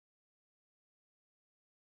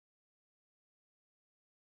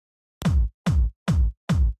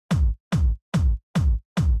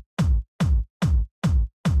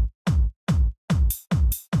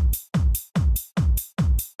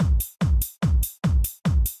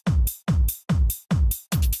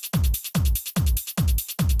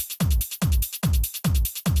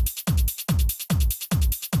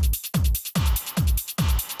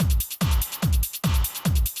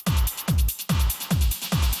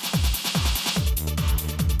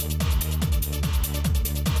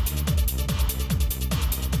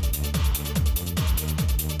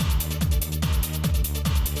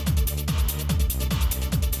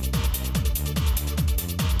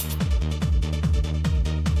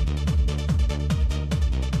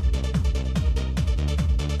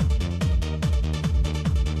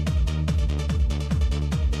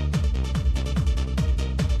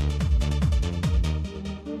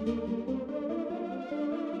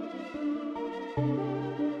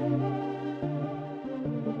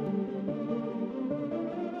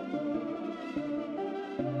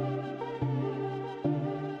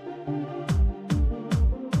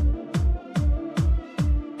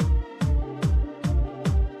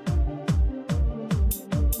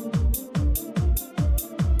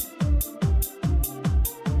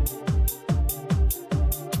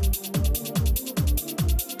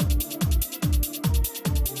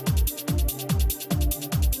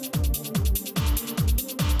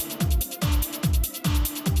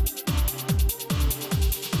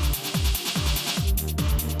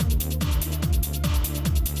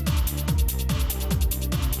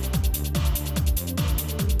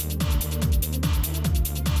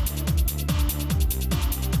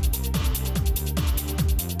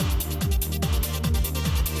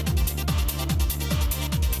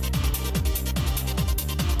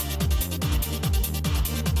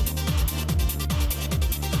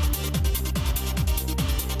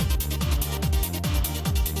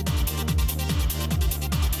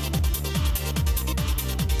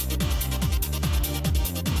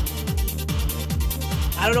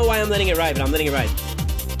I'm letting it ride, but I'm letting it ride.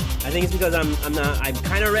 I think it's because I'm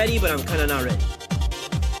kind of ready, but I'm kind of not ready.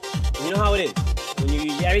 And you know how it is.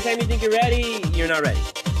 Every time you think you're ready, you're not ready.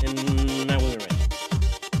 And I wasn't ready.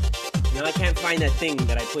 Now I can't find that thing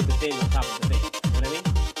that I put the thing on top of the thing. You know what I mean?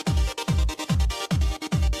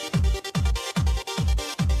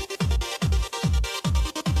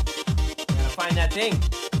 Gotta find that thing.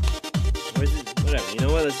 Where's it? Whatever. You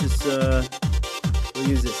know what? Let's just we'll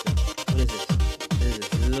use this thing. What is this? What is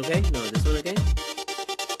this? Is this okay? No, this one okay?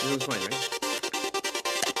 This one's fine, right?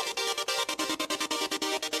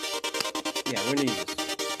 Yeah, we're gonna use this.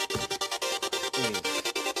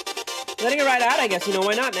 Letting it ride out, I guess. You know,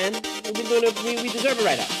 why not, man? We've been doing it. We deserve a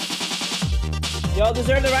ride out. Y'all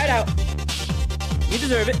deserve the ride out. You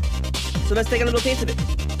deserve it. So let's take a little taste of it.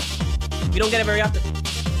 We don't get it very often.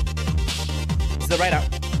 It's the ride out.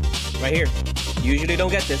 Right here. You usually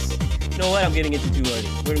don't get this. You know what? I'm getting into too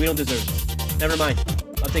early. We don't deserve this. Never mind.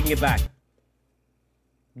 I'm taking it back.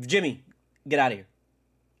 Jimmy, get out of here.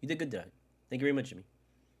 You did good, Doug. Thank you very much, Jimmy.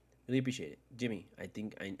 Really appreciate it. Jimmy, I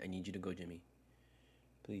think I need you to go, Jimmy.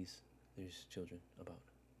 Please. There's children about.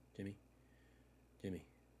 Jimmy.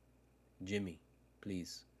 Jimmy,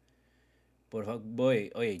 please. Por favor,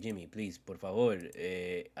 boy. Oye, Jimmy, please, por favor.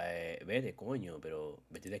 Vete, coño, pero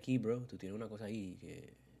vete de aquí, bro. Tú tienes una cosa ahí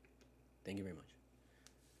que... Thank you very much.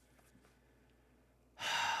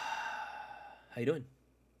 How you doing?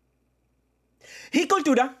 He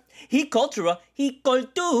cultura, he cultura, he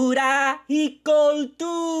cultura, he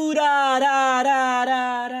cultura, da, da,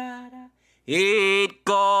 da, da, da. He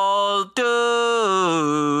cultura,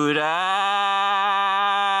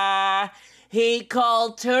 he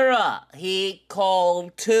cultura, he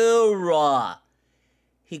cultura,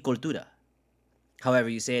 he cultura. However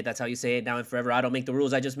you say it, that's how you say it now and forever. I don't make the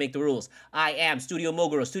rules, I just make the rules. I am Studio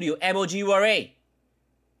Mogura, Studio M-O-G-U-R-A.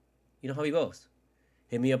 You know how he goes.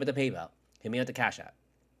 Hit me up at the PayPal. Hit me up at the CashApp.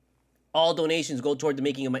 All donations go toward the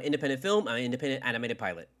making of my independent film, my independent animated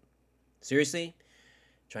pilot. Seriously,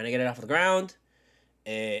 trying to get it off the ground.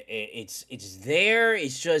 It's there.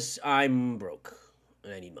 It's just I'm broke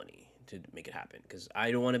and I need money to make it happen because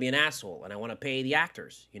I don't want to be an asshole and I want to pay the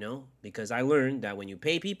actors, you know, because I learned that when you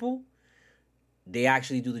pay people, they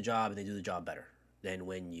actually do the job and they do the job better than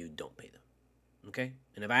when you don't pay them. Okay?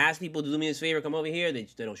 And if I ask people to do me this favor, come over here, they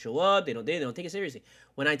don't show up, they don't take it seriously.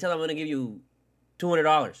 When I tell them I'm going to give you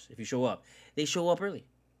 $200 if you show up, they show up early.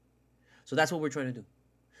 So that's what we're trying to do.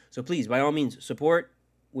 So please, by all means, support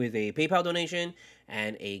with a PayPal donation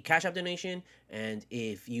and a Cash App donation. And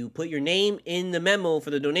if you put your name in the memo for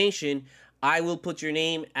the donation, I will put your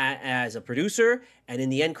name as a producer and in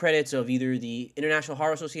the end credits of either the International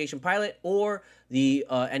Horror Association pilot or the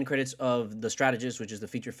end credits of The Strategist, which is the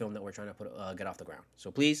feature film that we're trying to get off the ground. So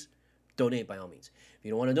please, donate by all means. If you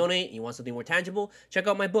don't want to donate and you want something more tangible, check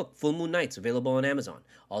out my book, Full Moon Nights, available on Amazon.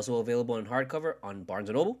 Also available in hardcover on Barnes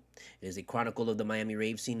 & Noble. It is a chronicle of the Miami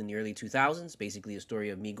rave scene in the early 2000s. Basically a story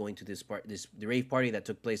of me going to the rave party that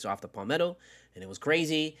took place off the Palmetto. And it was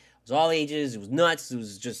crazy. It was all ages. It was nuts. It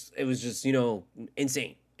was just, you know,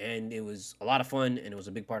 insane. And it was a lot of fun, and it was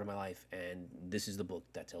a big part of my life. And this is the book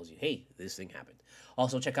that tells you, hey, this thing happened.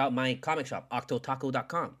 Also, check out my comic shop,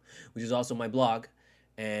 octotaco.com, which is also my blog.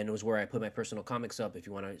 And it was where I put my personal comics up. If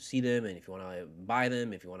you want to see them, and if you want to buy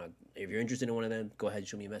them, if you're interested in one of them, go ahead and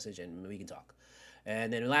shoot me a message, and we can talk.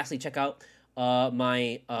 And then lastly, check out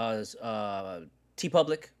my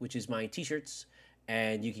TeePublic, which is my T-shirts.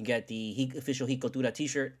 And you can get the official He Cultura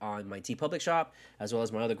T-shirt on my TeePublic shop, as well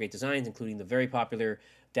as my other great designs, including the very popular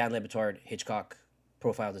Dan Le Batard Hitchcock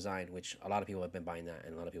profile design, which a lot of people have been buying that,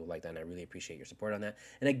 and a lot of people like that, and I really appreciate your support on that.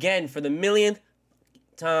 And again, for the millionth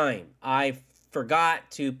time, I forgot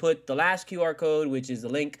to put the last QR code, which is the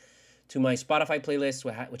link to my Spotify playlist,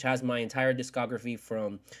 which has my entire discography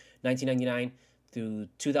from 1999 through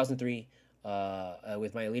 2003,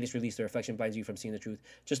 with my latest release, The Reflection Blinds You from Seeing the Truth.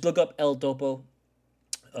 Just look up El Topo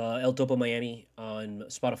Miami on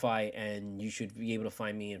Spotify, and you should be able to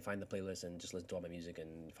find me and find the playlist and just listen to all my music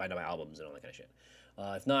and find out my albums and all that kind of shit.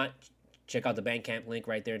 If not, check out the Bandcamp link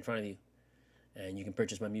right there in front of you, and you can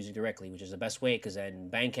purchase my music directly, which is the best way, because in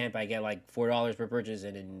Bandcamp I get like $4 per purchase,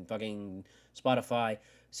 and in fucking Spotify,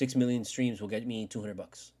 6 million streams will get me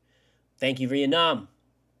 $200. Thank you, Vietnam.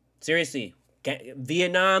 Seriously,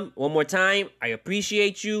 Vietnam, one more time, I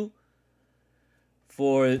appreciate you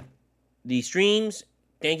for the streams.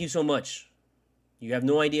 Thank you so much. You have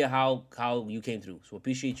no idea how you came through. So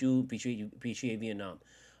appreciate you, appreciate Vietnam.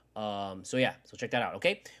 So yeah, so check that out,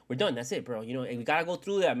 okay? We're done. That's it, bro. You know, and we gotta go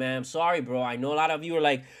through that, man. I'm sorry, bro. I know a lot of you are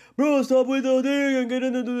like, bro, stop with the thing and get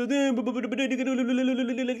into the thing.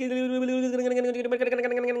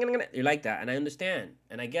 You're like that, and I understand,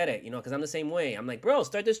 and I get it, you know, because I'm the same way. I'm like, bro,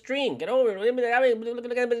 start the stream, get over it.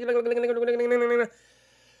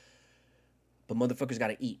 But motherfuckers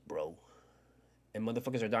gotta eat, bro. And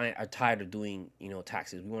motherfuckers are tired of doing, you know,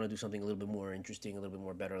 taxes. We want to do something a little bit more interesting, a little bit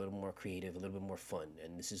more better, a little more creative, a little bit more fun.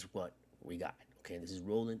 And this is what we got. Okay, this is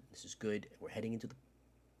rolling. This is good. We're heading into the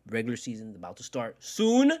regular season, about to start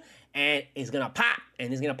soon, and it's gonna pop,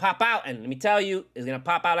 and it's gonna pop out. And let me tell you, it's gonna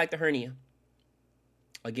pop out like the hernia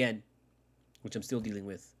again, which I'm still dealing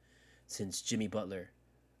with since Jimmy Butler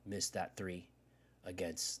missed that 3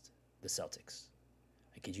 against the Celtics.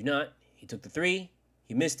 I kid you not. He took the 3,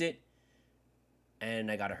 he missed it,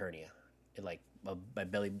 and I got a hernia. It like my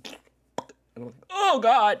belly. I'm like, oh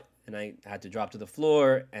God! And I had to drop to the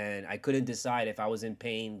floor, and I couldn't decide if I was in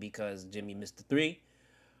pain because Jimmy missed the 3,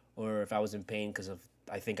 or if I was in pain because of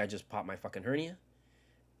I think I just popped my fucking hernia.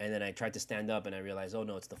 And then I tried to stand up, and I realized, oh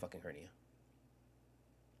no, it's the fucking hernia.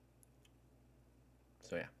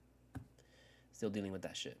 So yeah, still dealing with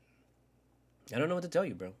that shit. I don't know what to tell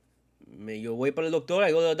you, bro. Yo voy para el doctor.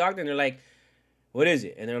 I go to the doctor, and they're like, what is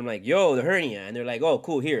it? And then I'm like, yo, the hernia. And they're like, oh,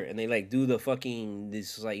 cool, here. And they like do the fucking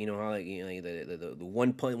this, like, you know how like, you know, like the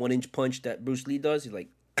 1 inch punch that Bruce Lee does. He's like,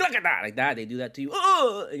 click at that, like that. They do that to you.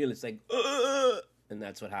 And you're just like, and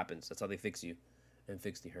that's what happens. That's how they fix you and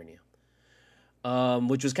fix the hernia.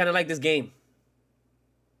 Which was kind of like this game.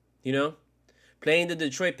 You know, playing the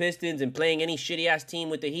Detroit Pistons and playing any shitty ass team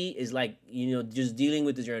with the Heat is like, you know, just dealing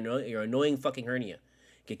with this your annoying fucking hernia.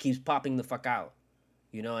 It keeps popping the fuck out.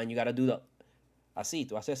 You know, and you gotta do the así,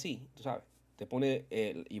 tú haces así, tú sabes. Te pone,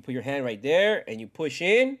 you put your hand right there and you push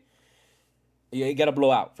in. You gotta blow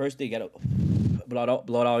out. First, you gotta blow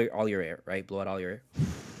out all your air, right? Blow out all your air.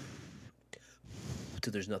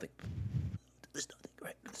 Till there's nothing. There's nothing,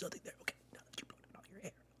 right? There's nothing there. Okay. Now you blow out all your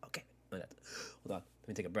air. Okay. Hold on. Let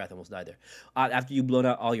me take a breath. I almost died there. After you blow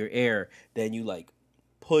out all your air, then you like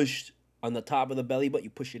push on the top of the belly, but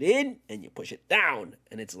you push it in and you push it down,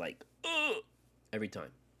 and it's like every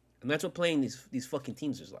time. And that's what playing these fucking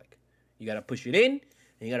teams is like. You gotta push it in, and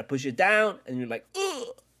you gotta push it down, and you're like,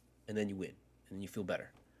 and then you win, and then you feel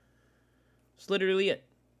better. It's literally it.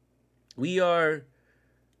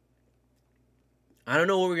 I don't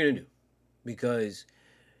know what we're gonna do, because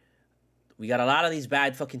we got a lot of these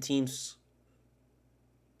bad fucking teams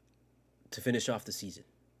to finish off the season.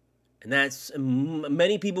 And that's,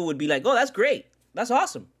 many people would be like, oh, that's great. That's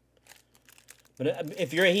awesome. But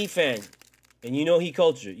if you're a Heat fan, and you know Heat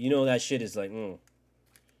culture, you know that shit is like, I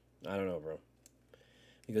don't know, bro.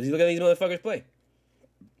 Because you look at these motherfuckers play.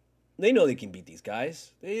 They know they can beat these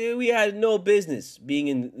guys. We had no business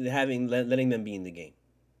letting them be in the game.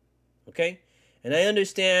 Okay? And I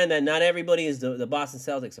understand that not everybody is the Boston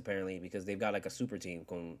Celtics, apparently, because they've got like a super team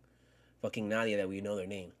con fucking Nadia that we know their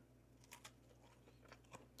name.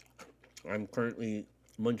 I'm currently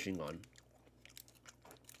munching on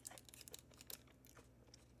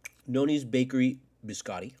Noni's Bakery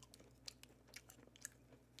Biscotti.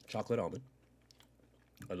 Chocolate almond.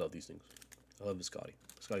 I love these things. I love biscotti.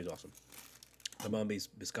 Biscotti's awesome. My mom made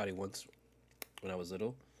biscotti once when I was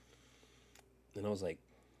little. And I was like,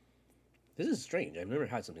 this is strange. I've never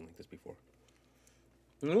had something like this before.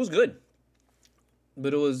 And it was good.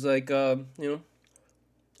 But it was like, you know,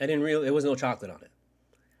 it was no chocolate on it.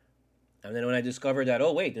 And then when I discovered that,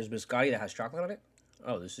 oh, wait, there's biscotti that has chocolate on it.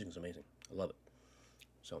 Oh, this thing's amazing. I love it.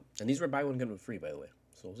 So, and these were buy one, get one free, by the way.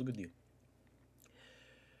 So it was a good deal.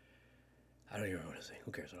 I don't even remember what I was saying.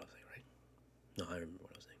 Who cares what I was saying, right? No, I remember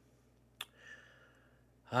what I was saying.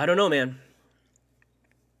 I don't know, man.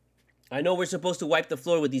 I know we're supposed to wipe the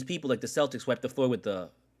floor with these people like the Celtics wipe the floor with the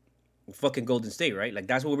fucking Golden State, right? Like,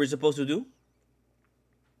 that's what we're supposed to do?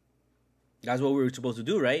 That's what we were supposed to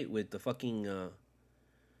do, right? With the fucking,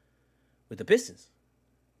 with the Pistons.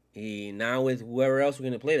 Now with whoever else we're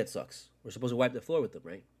going to play that sucks. We're supposed to wipe the floor with them,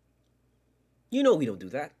 right? You know we don't do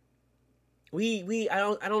that.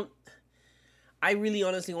 I really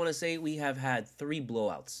honestly want to say we have had 3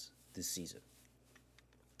 blowouts this season.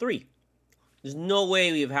 3. There's no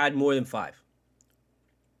way we have had more than 5.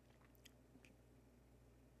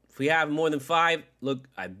 If we have more than 5, look,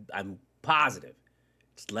 I'm positive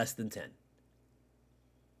it's less than 10.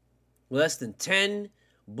 Less than 10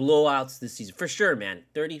 blowouts this season. For sure, man.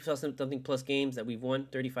 30 something plus games that we've won.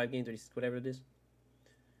 35 games, 36, whatever it is.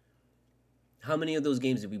 How many of those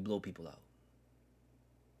games did we blow people out?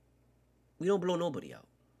 We don't blow nobody out.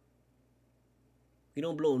 We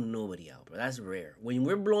don't blow nobody out, bro. That's rare. When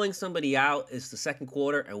we're blowing somebody out, it's the second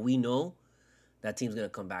quarter, and we know that team's going to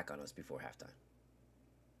come back on us before halftime.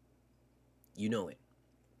 You know it.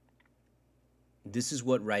 This is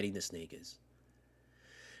what riding the snake is.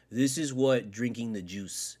 This is what drinking the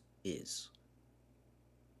juice is.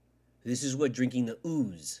 This is what drinking the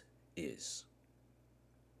ooze is.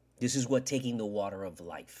 This is what taking the water of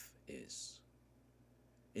life is.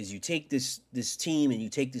 Is you take this team and you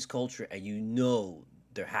take this culture and you know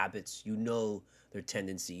their habits, you know their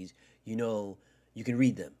tendencies, you know you can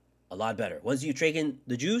read them a lot better. Once you've taken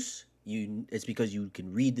the juice, it's because you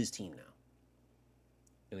can read this team now.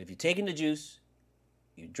 And if you've taken the juice,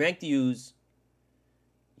 you drank the ooze,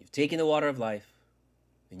 you've taken the water of life,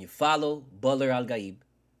 and you follow Butler al Gaib,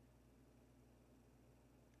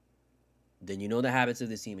 then you know the habits of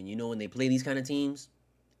this team, and you know when they play these kind of teams,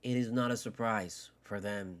 it is not a surprise for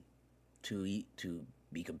them to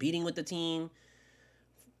be competing with the team,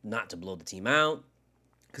 not to blow the team out.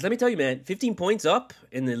 Because let me tell you, man, 15 points up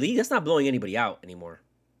in the league, that's not blowing anybody out anymore.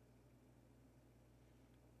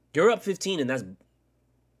 You're up 15, and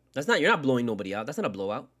you're not blowing nobody out. That's not a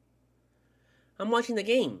blowout. I'm watching the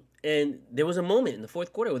game, and there was a moment in the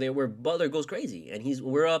fourth quarter where Butler goes crazy, and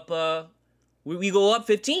we're up. We go up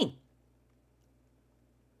 15,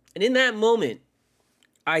 and in that moment,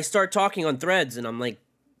 I start talking on Threads, and I'm like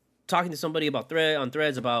talking to somebody about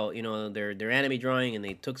Threads about their anime drawing, and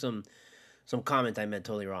they took some comment I meant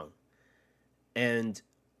totally wrong, and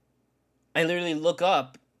I literally look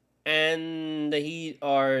up, and the Heat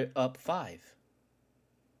are up 5,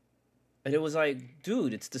 and it was like,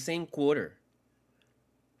 dude, it's the same quarter,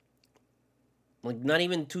 like not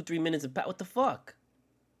even 2-3 minutes of what the fuck.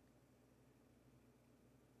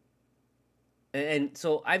 And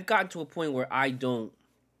so I've gotten to a point where I don't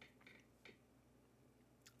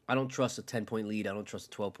trust a 10-point lead. I don't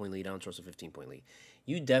trust a 12-point lead. I don't trust a 15-point lead.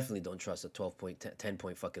 You definitely don't trust a 12-point,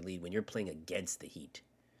 10-point fucking lead when you're playing against the Heat.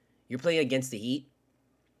 You're playing against the Heat,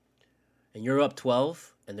 and you're up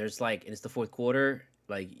 12, and and it's the fourth quarter,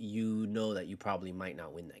 like, you know that you probably might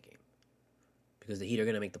not win that game. Because the Heat are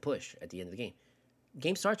going to make the push at the end of the game.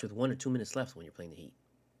 Game starts with 1 or 2 minutes left when you're playing the Heat.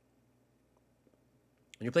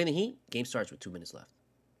 When you're playing the Heat, game starts with 2 minutes left.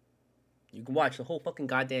 You can watch the whole fucking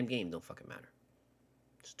goddamn game. Don't fucking matter.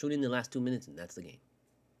 Just tune in the last 2 minutes and that's the game.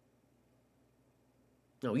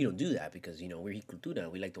 No, we don't do that because, we're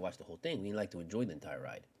Cultura. We like to watch the whole thing. We like to enjoy the entire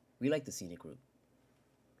ride. We like the scenic route.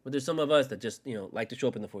 But there's some of us that just, like to show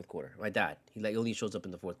up in the fourth quarter. My dad, he only shows up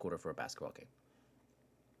in the fourth quarter for a basketball game.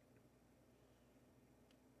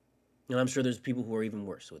 And I'm sure there's people who are even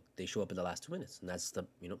worse. So they show up in the last 2 minutes. And that's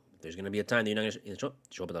there's going to be a time that you're not going to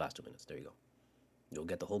show up in the last 2 minutes. There you go. You'll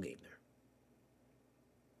get the whole game there.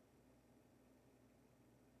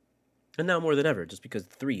 And now more than ever, just because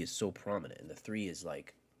the 3 is so prominent. And the 3 is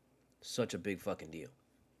like such a big fucking deal.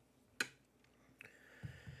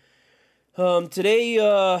 Today,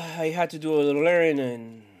 I had to do a little errand,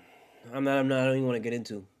 and I don't even want to get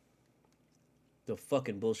into the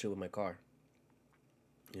fucking bullshit with my car.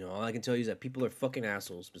 All I can tell you is that people are fucking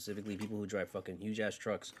assholes, specifically people who drive fucking huge-ass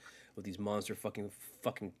trucks with these monster fucking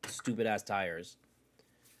stupid-ass tires.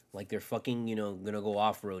 Like they're fucking, gonna go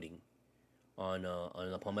off-roading on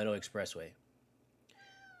the Palmetto Expressway.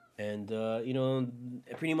 And,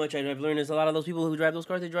 pretty much I've learned is a lot of those people who drive those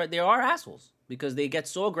cars, they are assholes because they get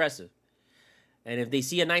so aggressive. And if they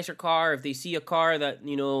see a nicer car, if they see a car that,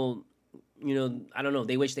 I don't know,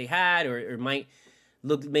 they wish they had or might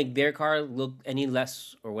make their car look any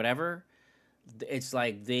less or whatever, it's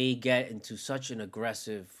like they get into such an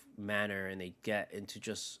aggressive manner and they get into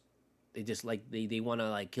they want to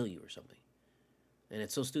like kill you or something. And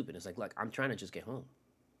it's so stupid. It's like, look, I'm trying to just get home,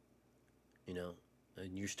 and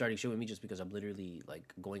you're starting shit with me just because I'm literally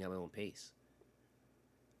like going at my own pace.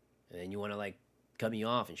 And then you want to like cut me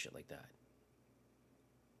off and shit like that.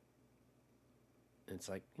 And it's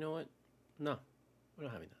like, you know what? No, we're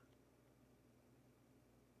not having that.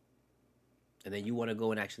 And then you want to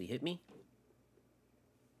go and actually hit me?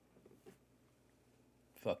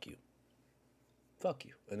 Fuck you. Fuck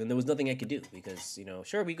you. And then there was nothing I could do because,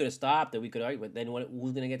 sure, we could have stopped and we could argue, but then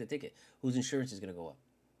who's going to get the ticket? Whose insurance is going to go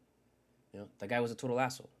up? That guy was a total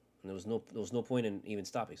asshole. And there was no point in even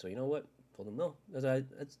stopping. So you know what? I told him, no,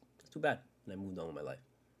 that's too bad. And I moved on with my life.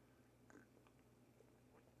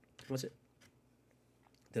 That's it.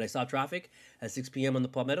 Did I stop traffic at 6 p.m. on the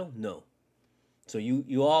Palmetto? No. So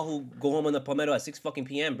you all who go home on the Palmetto at 6 fucking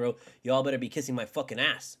p.m., bro, you all better be kissing my fucking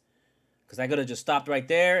ass. Because I could have just stopped right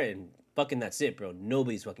there and fucking that's it, bro.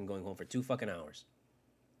 Nobody's fucking going home for 2 fucking hours.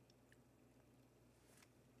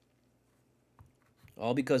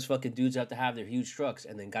 All because fucking dudes have to have their huge trucks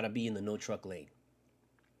and then gotta be in the no truck lane.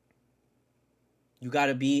 You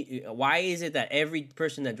gotta be. Why is it that every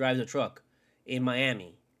person that drives a truck in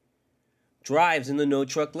Miami drives in the no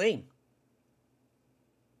truck lane?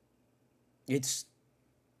 It's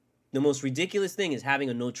the most ridiculous thing is having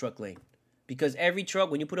a no truck lane. Because every truck,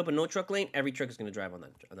 when you put up a no truck lane, every truck is gonna drive on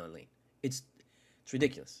that lane. It's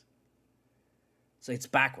ridiculous. So it's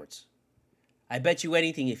backwards. I bet you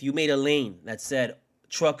anything, if you made a lane that said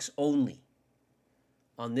trucks only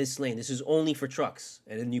on this lane, this is only for trucks,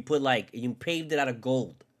 and then you put you paved it out of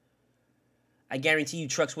gold, I guarantee you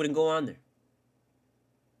trucks wouldn't go on there.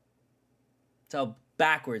 That's how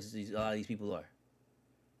backwards a lot of these people are.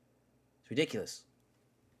 It's ridiculous.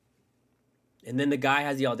 And then the guy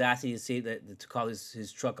has the audacity to say to call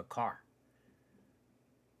his truck a car.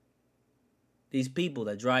 These people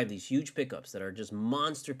that drive these huge pickups that are just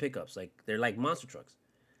monster pickups, they're like monster trucks.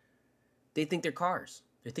 They think they're cars.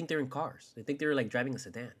 They think they're in cars. They think they're like driving a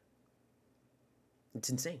sedan. It's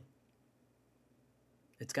insane.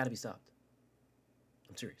 It's got to be stopped.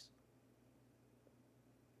 I'm serious.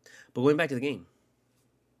 But going back to the game.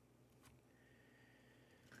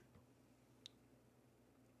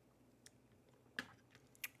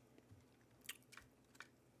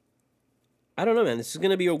 I don't know, man. This is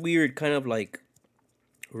going to be a weird kind of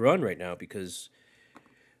run right now because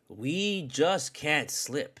we just can't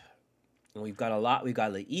slip. And we've got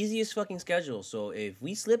the easiest fucking schedule. So if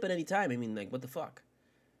we slip at any time, I mean, what the fuck?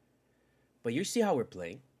 But you see how we're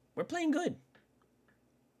playing. We're playing good.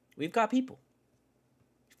 We've got people.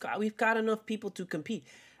 We've got enough people to compete.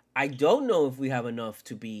 I don't know if we have enough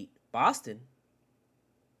to beat Boston.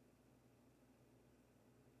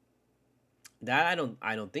 That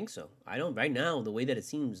I don't think so. I don't right now, the way that it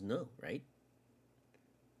seems, no, right?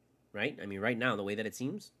 Right? I mean, right now, the way that it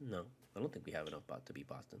seems, no. I don't think we have enough to beat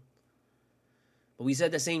Boston. But we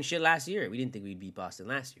said the same shit last year. We didn't think we'd beat Boston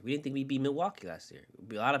last year. We didn't think we'd beat Milwaukee last year.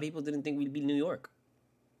 A lot of people didn't think we'd beat New York.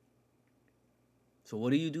 So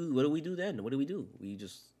what do you do? What do we do then? What do we do? We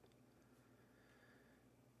just...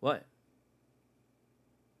 What?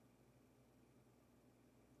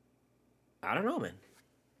 I don't know, man.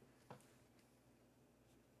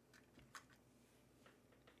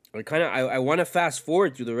 I want to fast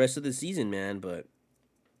forward through the rest of the season, man, but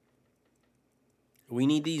we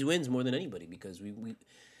need these wins more than anybody because we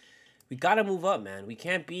got to move up, man. We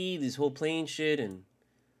can't be this whole playing shit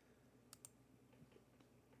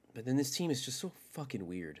but then this team is just so fucking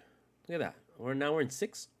weird. Look at that. Now we're in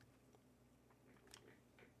 6th.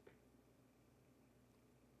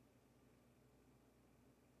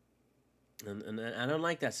 And I don't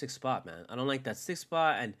like that 6th spot, man. I don't like that 6th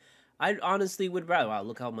spot, and I honestly would rather... Wow,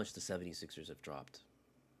 look how much the 76ers have dropped.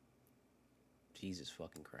 Jesus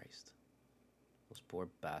fucking Christ. Those poor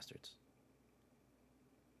bastards.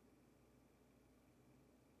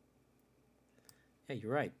 Yeah,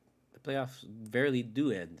 you're right. The playoffs barely do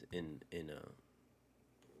end in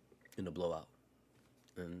a blowout.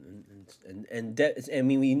 I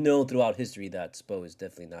mean, we know throughout history that Spo is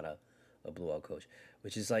definitely not a blowout coach,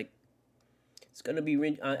 which is it's gonna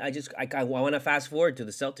be. I want to fast forward to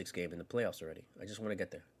the Celtics game in the playoffs already. I just want to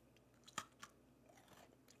get there.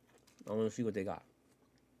 I want to see what they got.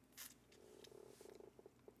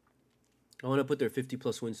 I want to put their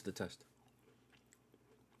 50+ wins to the test.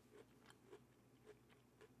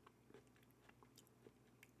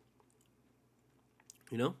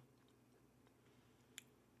 You know?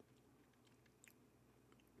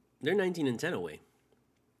 They're 19-10 away.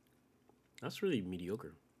 That's really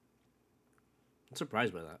mediocre. I'm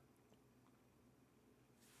surprised by that.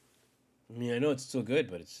 I mean, I know it's still good,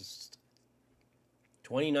 but it's just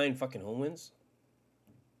 29 fucking home wins.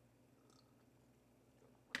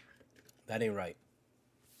 That ain't right.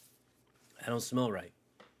 That don't smell right.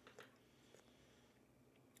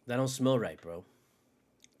 That don't smell right, bro.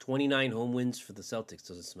 29 home wins for the Celtics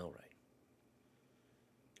doesn't smell right.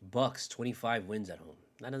 Bucks, 25 wins at home.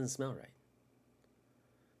 That doesn't smell right.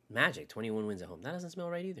 Magic, 21 wins at home. That doesn't smell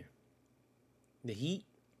right either. The Heat,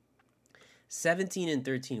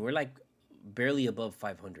 17-13. We're barely above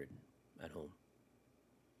 500 at home.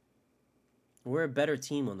 We're a better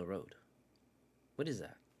team on the road. What is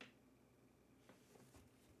that?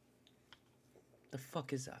 The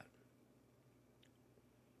fuck is that?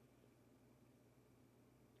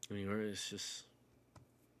 I mean, it's just...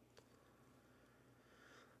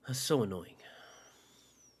 That's so annoying.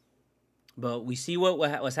 But we see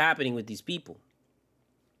what's happening with these people.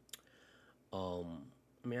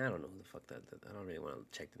 I mean, I don't know the fuck that I don't really want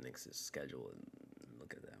to check the Knicks' schedule and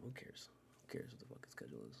look at that. Who cares? Who cares what the fucking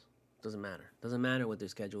schedule is? Doesn't matter. Doesn't matter what their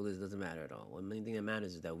schedule is. Doesn't matter at all. The main thing that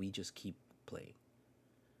matters is that we just keep playing.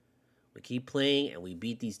 We keep playing and we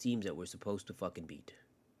beat these teams that we're supposed to fucking beat.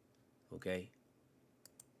 Okay?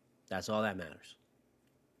 That's all that matters.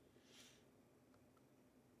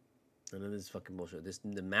 None of this fucking bullshit.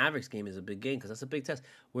 The Mavericks game is a big game because that's a big test.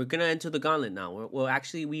 We're gonna enter the gauntlet now. Well,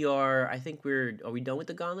 actually, we are. I think are we done with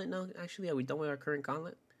the gauntlet now? Actually, are we done with our current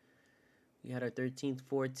gauntlet? We had our 13th,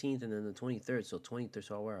 14th, and then the 23rd. So 23rd.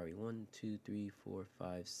 So where are we? 1, 2, 3, 4,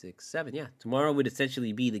 5, 6, 7. Yeah, tomorrow would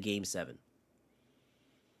essentially be the game 7.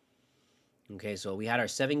 Okay, so we had our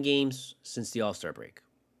 7 games since the All-Star break.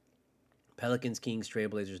 Pelicans, Kings,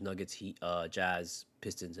 Trailblazers, Nuggets, Heat, Jazz,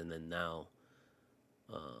 Pistons, and then now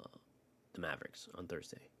the Mavericks on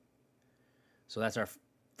Thursday. So that's our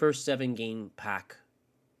first 7-game pack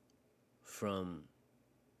from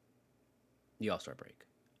the All-Star break.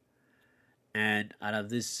 And out of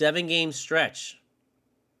this 7-game stretch,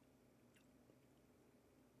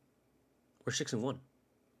 we're 6-1.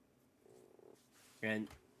 And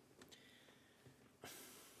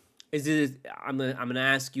is it? I'm gonna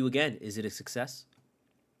ask you again. Is it a success?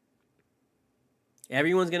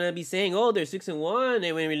 Everyone's gonna be saying, "Oh, they're 6-1.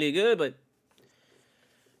 They went really good," but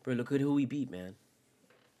bro, look at who we beat, man.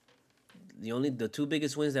 The 2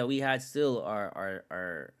 biggest wins that we had still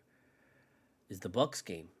is the Bucks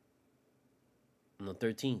game on the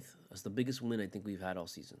 13th. That's the biggest win I think we've had all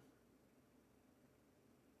season.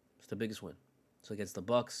 It's the biggest win. So against the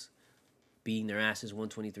Bucks, beating their asses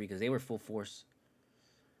 123 because they were full force.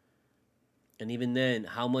 And even then,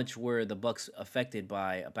 how much were the Bucks affected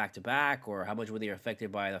by a back-to-back, or how much were they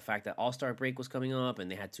affected by the fact that All-Star break was coming up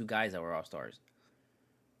and they had 2 guys that were All-Stars?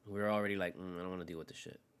 We were already like, I don't want to deal with this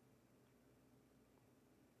shit.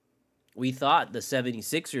 We thought the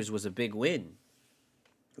 76ers was a big win.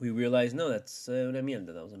 We realized, no, that's una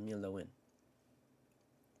mierda. That was a mierda win.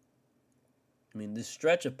 I mean, this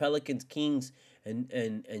stretch of Pelicans, Kings, and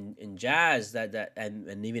Jazz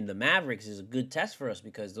and even the Mavericks is a good test for us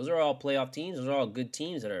because those are all playoff teams. Those are all good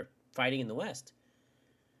teams that are fighting in the West.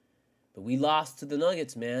 But we lost to the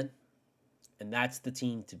Nuggets, man. And that's the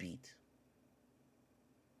team to beat.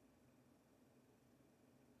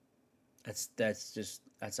 That's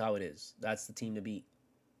how it is. That's the team to beat.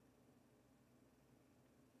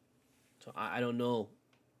 So I don't know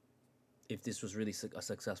if this was really a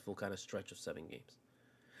successful kind of stretch of 7 games.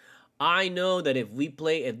 I know that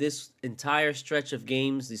if this entire stretch of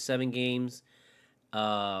games, these 7 games,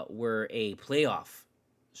 were a playoff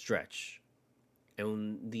stretch,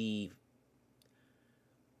 and the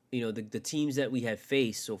teams that we had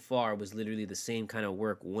faced so far was literally the same kind of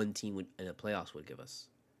work one team in the playoffs would give us,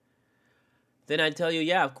 then I'd tell you,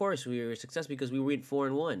 yeah, of course we were a success because we went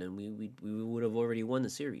 4-1, and we would have already won the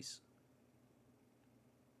series.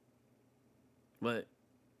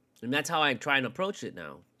 And that's how I try and approach it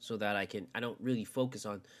now, so that I don't really focus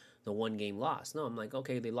on the 1-game loss. No, I'm like,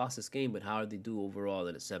 okay, they lost this game, but how did they do overall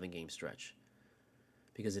in a 7-game stretch?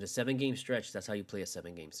 Because in a 7-game stretch, that's how you play a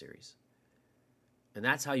 7-game series. And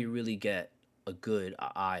that's how you really get a good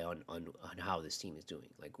eye on how this team is doing.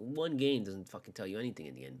 Like, 1 game doesn't fucking tell you anything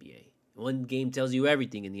in the NBA. 1 game tells you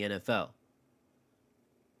everything in the NFL.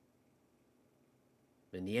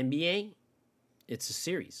 In the NBA, it's a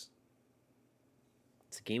series.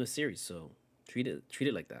 It's a game of series, so treat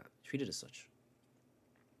it like that. Treat it as such.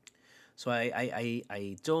 So I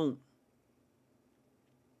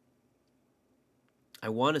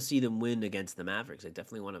want to see them win against the Mavericks. I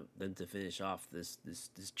definitely want them to finish off this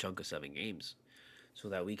chunk of 7 games, so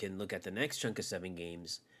that we can look at the next chunk of 7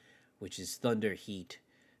 games, which is Thunder, Heat,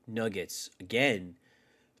 Nuggets again,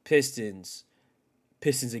 Pistons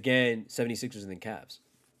again, 76ers, and then Cavs.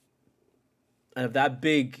 Out of that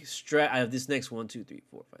big stretch, out of this next 1, 2, 3,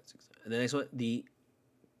 4, 5, 6, 7. And the next one, the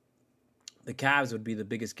Cavs would be the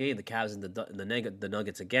biggest game. The Cavs and the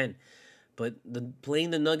Nuggets again. But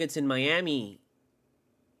playing the Nuggets in Miami,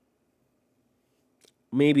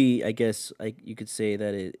 maybe, I guess you could say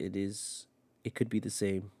that it could be the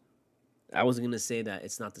same. I wasn't gonna say that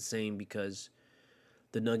it's not the same because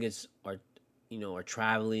the Nuggets are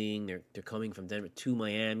traveling. They're coming from Denver to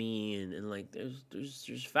Miami, and like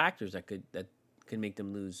there's factors that can make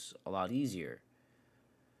them lose a lot easier.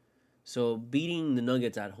 So beating the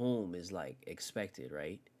Nuggets at home is like expected,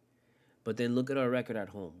 right? But then look at our record at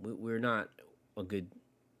home. We're not a good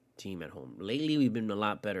team at home. Lately we've been a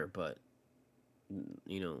lot better, but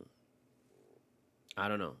I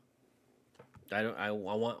don't know. I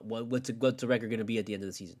want what's the record gonna be at the end of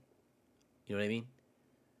the season? You know what I mean?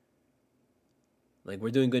 Like, we're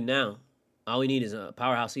doing good now. All we need is a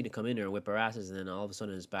powerhouse team to come in there and whip our asses, and then all of a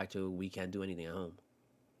sudden it's back to we can't do anything at home.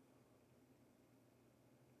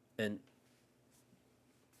 And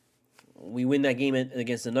we win that game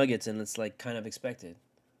against the Nuggets, and it's like kind of expected.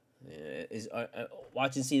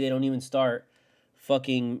 Watch and see they don't even start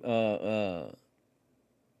fucking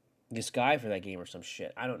this guy for that game or some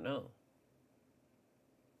shit. I don't know.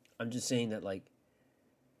 I'm just saying that like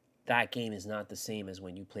that game is not the same as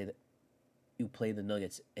when you play the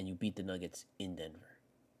Nuggets and you beat the Nuggets in Denver.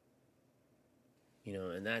 You know,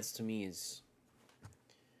 and that's to me is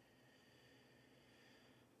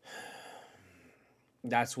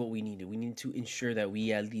that's what we need to. We need to ensure that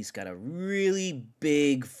we at least got a really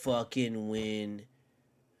big fucking win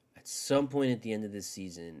at some point at the end of this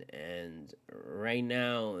season. And right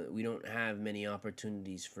now, we don't have many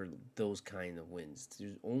opportunities for those kind of wins.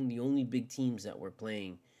 There's only big teams that we're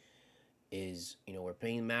playing is, you know, we're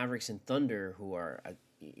playing Mavericks and Thunder, who are,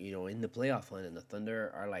 you know, in the playoff hunt, and the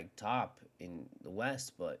Thunder are like top in the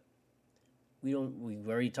West, but we've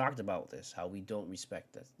already talked about this, how we don't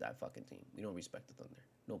respect that fucking team. We don't respect the Thunder.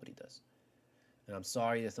 Nobody does. And I'm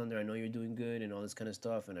sorry, the Thunder, I know you're doing good and all this kind of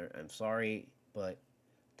stuff, and I'm sorry, but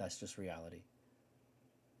that's just reality.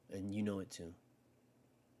 And you know it too.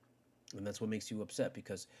 And that's what makes you upset,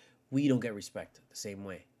 because we don't get respect the same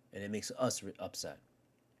way. And it makes us upset.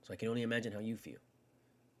 So I can only imagine how you feel.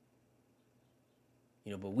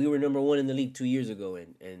 You know, but we were number 1 in the league 2 years ago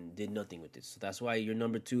and did nothing with this. So that's why you're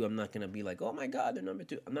number 2. I'm not going to be like, oh my God, they're number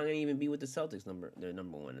 2. I'm not going to even be with the Celtics they're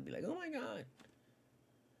number 1 and be like, oh my God.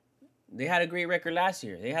 They had a great record last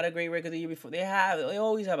year. They had a great record the year before. They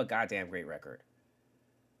always have a goddamn great record.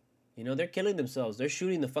 You know, they're killing themselves. They're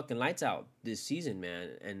shooting the fucking lights out this season,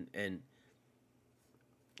 man. And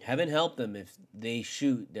heaven help them if they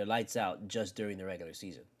shoot their lights out just during the regular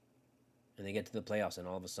season. And they get to the playoffs and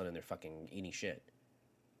all of a sudden they're fucking eating shit.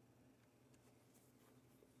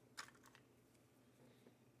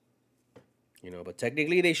 You know, but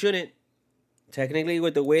technically they shouldn't. Technically,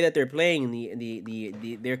 with the way that they're playing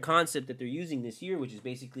and their concept that they're using this year, which is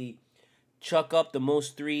basically chuck up the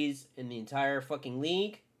most threes in the entire fucking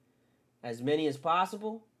league, as many as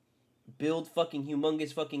possible, build fucking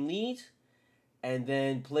humongous fucking leads, and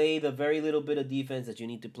then play the very little bit of defense that you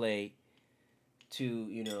need to play to,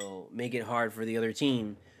 you know, make it hard for the other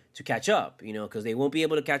team to catch up, you know, because they won't be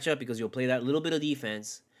able to catch up because you'll play that little bit of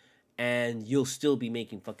defense and you'll still be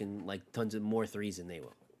making fucking like tons of more threes than they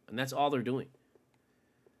will. And that's all they're doing.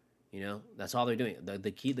 You know, that's all they're doing.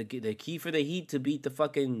 The key for the Heat to beat the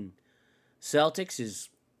fucking Celtics is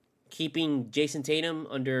keeping Jason Tatum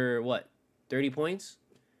under, what, 30 points?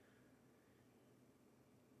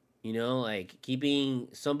 You know, like keeping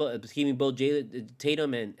both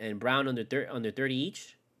Tatum and Brown under 30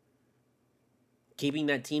 each. Keeping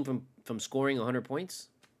that team from scoring 100 points.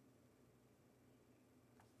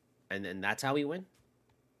 And that's how we win.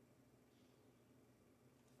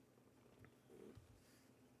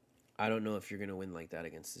 I don't know if you're going to win like that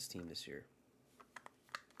against this team this year.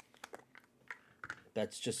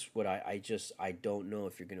 That's just what I don't know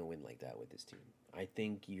if you're going to win like that with this team. I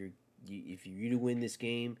think if you to win this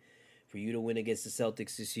game, for you to win against the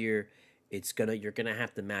Celtics this year, you're going to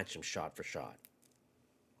have to match them shot for shot.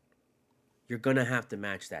 You're going to have to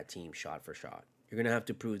match that team shot for shot. You're going to have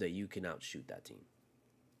to prove that you can outshoot that team.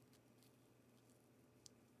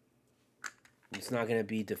 It's not going to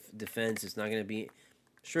be defense. It's not going to be...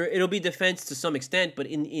 Sure, it'll be defense to some extent, but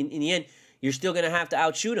in the end, you're still going to have to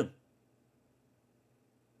outshoot them.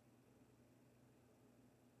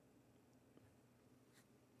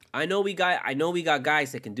 I know we got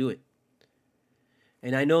guys that can do it.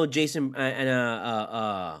 And I know Jason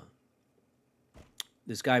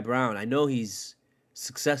this guy Brown, I know he's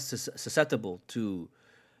susceptible to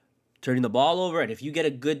turning the ball over, and if you get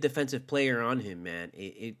a good defensive player on him, man,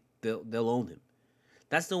 they'll own him.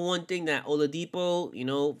 That's the one thing that Oladipo, you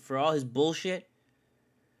know, for all his bullshit,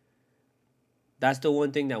 that's the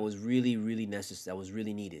one thing that was really, really necessary, that was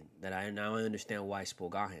really needed. That I understand why Spo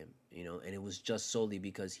got him, you know, and it was just solely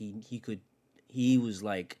because he was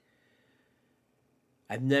like,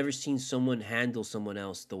 I've never seen someone handle someone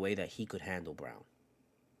else the way that he could handle Brown.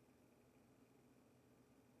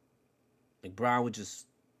 Like Brown would just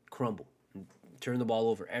crumble and turn the ball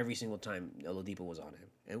over every single time Oladipo was on him.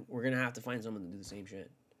 And we're going to have to find someone to do the same shit.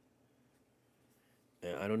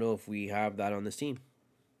 And I don't know if we have that on this team.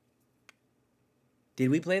 Did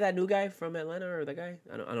we play that new guy from Atlanta or that guy?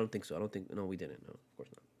 I don't think so. No, we didn't. No, of course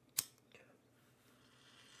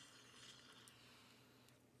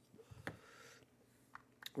not.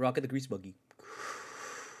 Rocket the Grease Buggy.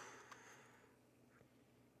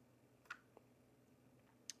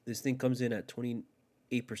 This thing comes in at 28%,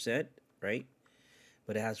 right?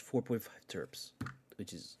 But it has 4.5 terps,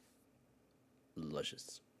 which is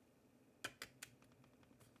luscious.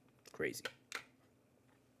 Crazy.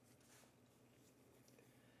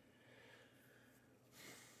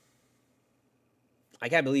 I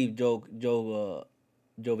can't believe Jovic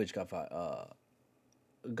got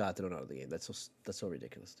got thrown out of the game. That's so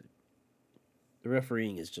ridiculous, dude. The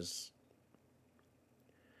refereeing is just,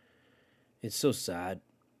 it's so sad.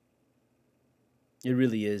 It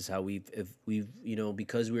really is how we've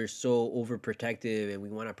because we're so overprotective and we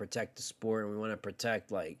want to protect the sport and we want to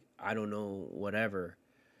protect, like, I don't know, whatever.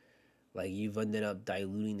 Like, you've ended up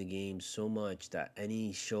diluting the game so much that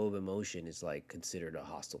any show of emotion is like considered a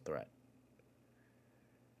hostile threat.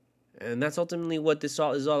 And that's ultimately what this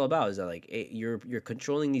is all about. Is that, like, you're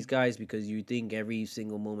controlling these guys because you think every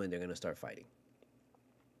single moment they're gonna start fighting.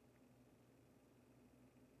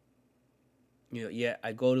 Yeah,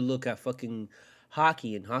 I go to look at fucking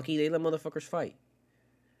hockey, and hockey, they let motherfuckers fight.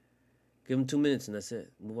 Give them 2 minutes and that's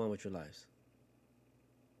it. Move on with your lives.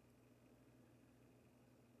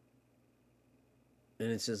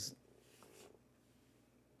 And it's just,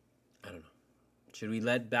 I don't know. Should we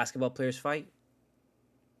let basketball players fight?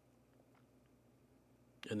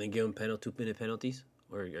 And then give them 2-minute penalties?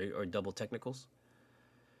 Or double technicals?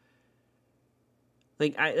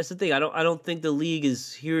 Like, that's the thing. I don't think the league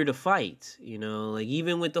is here to fight. Like,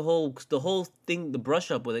 even with the whole thing, the brush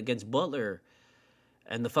up with against Butler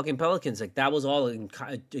and the fucking Pelicans, like, that was all a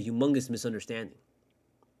humongous misunderstanding.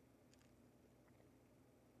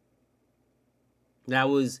 That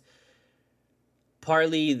was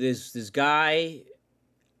partly this guy,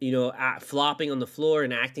 flopping on the floor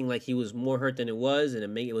and acting like he was more hurt than it was,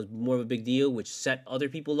 and it was more of a big deal, which set other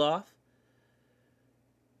people off.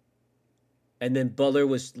 And then Butler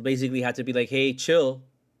was basically had to be like, hey, chill.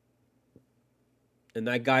 And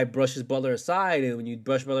that guy brushes Butler aside, and when you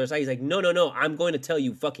brush Butler aside, he's like, no, I'm going to tell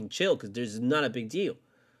you fucking chill, because there's not a big deal.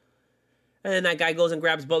 And then that guy goes and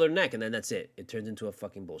grabs Butler's neck, and then that's it. It turns into a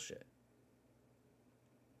fucking bullshit.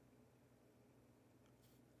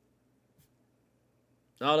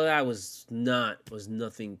 All of that was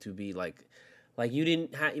nothing to be like you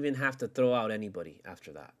didn't even have to throw out anybody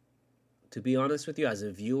after that. To be honest with you, as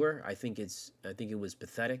a viewer, I think it was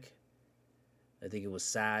pathetic. I think it was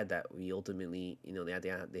sad that we ultimately,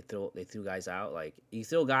 they threw guys out. Like, you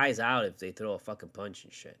throw guys out if they throw a fucking punch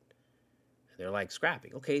and shit. And they're like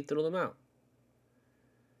scrapping. Okay, throw them out.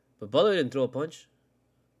 But Butler didn't throw a punch.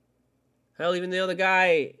 Hell, even the other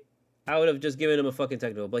guy, I would have just given him a fucking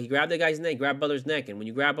technical. But he grabbed the guy's neck, grabbed Butler's neck, and when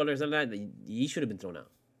you grab Butler's neck, he should have been thrown out.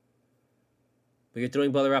 But you're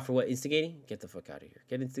throwing Butler out for what? Instigating? Get the fuck out of here.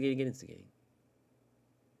 Get instigating.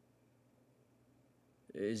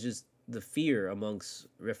 It's just the fear amongst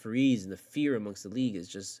referees and the fear amongst the league is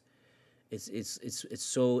just, it's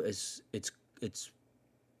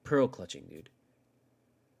pearl clutching, dude.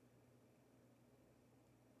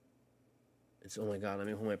 It's, oh my God, let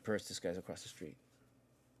me hold my purse. This guy's across the street.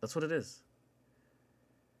 That's what it is.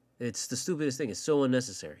 It's the stupidest thing. It's so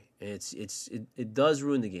unnecessary. It does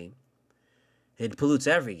ruin the game. It pollutes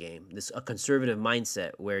every game. A conservative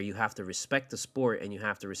mindset where you have to respect the sport, and you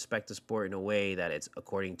have to respect the sport in a way that it's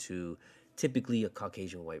according to typically a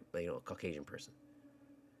Caucasian Caucasian person.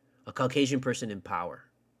 A Caucasian person in power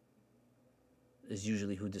is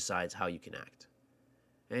usually who decides how you can act.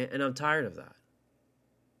 And I'm tired of that.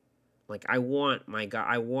 Like, I want my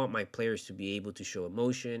players to be able to show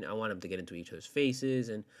emotion. I want them to get into each other's faces,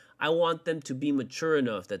 and I want them to be mature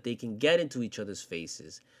enough that they can get into each other's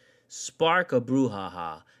faces, spark a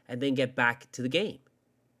brouhaha, and then get back to the game.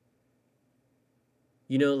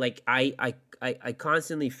 Like, I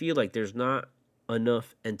constantly feel like there's not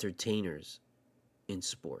enough entertainers in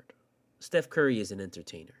sport. Steph Curry is an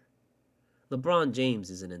entertainer. LeBron James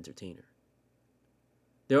is an entertainer.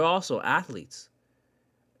 They're also athletes.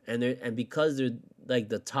 And because they're like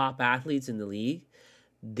the top athletes in the league,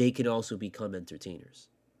 they can also become entertainers.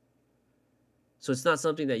 So it's not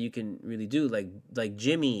something that you can really do. Like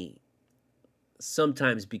Jimmy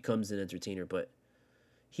sometimes becomes an entertainer, but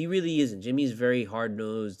he really isn't. Jimmy's very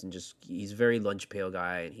hard-nosed and he's a very lunch pail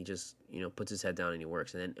guy, and he just, puts his head down and he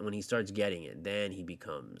works. And then when he starts getting it, then he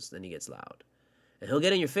gets loud. And he'll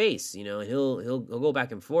get in your face, and he'll go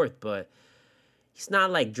back and forth, but he's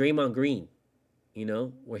not like Draymond Green.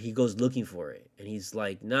 Where he goes looking for it. And he's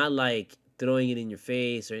like, not like throwing it in your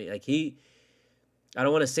face or like I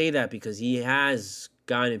don't want to say that because he has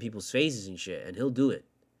gotten in people's faces and shit, and he'll do it.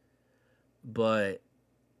 But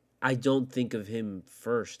I don't think of him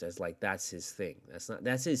first as like, that's his thing.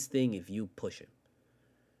 That's his thing if you push him.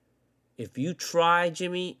 If you try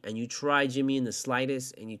Jimmy, and you try Jimmy in the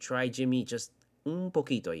slightest, and you try Jimmy just un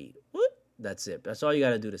poquito ahí, that's it. That's all you got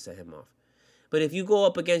to do to set him off. But if you go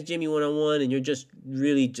up against Jimmy one-on-one and you're just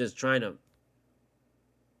really just trying to,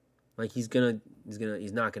 like, he's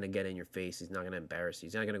not gonna get in your face. He's not gonna embarrass you.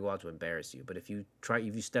 He's not gonna go out to embarrass you. But if you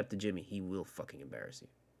step to Jimmy, he will fucking embarrass you.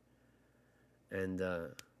 And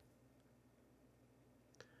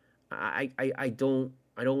I don't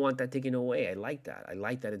want that taken away. I like that. I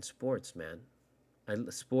like that in sports, man.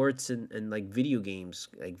 Sports and like video games,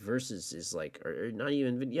 like versus is like, or not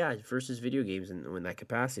even, yeah, versus video games in that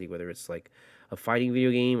capacity, whether it's like a fighting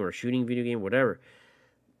video game or a shooting video game, whatever.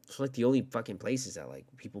 It's like the only fucking places that like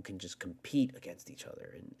people can just compete against each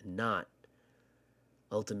other and not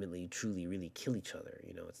ultimately truly really kill each other.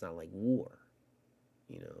 You know, it's not like war.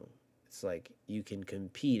 You know, it's like you can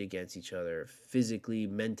compete against each other physically,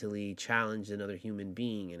 mentally, challenge another human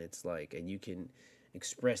being, and it's like, and you can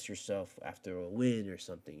express yourself after a win or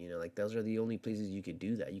something. You know, like those are the only places you could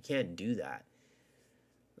do that. You can't do that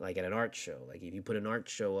like at an art show. Like if you put an art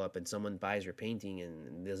show up and someone buys your painting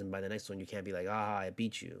and doesn't buy the next one, you can't be like, ah, I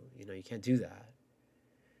beat you. You know, you can't do that.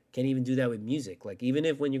 Can't even do that with music. Like even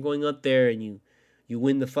if when you're going up there and you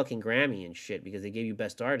win the fucking Grammy and shit because they gave you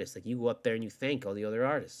best artist, like you go up there and you thank all the other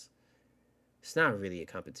artists. It's not really a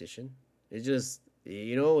competition. It's just,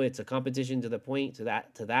 you know, it's a competition to the point, to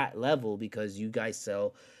that level, because you guys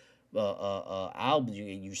sell albums.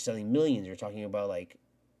 You're selling millions. You're talking about like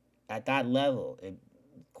at that level.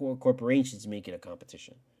 Corporations make it a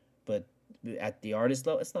competition, but at the artist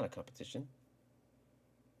level, it's not a competition.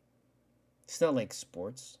 It's not like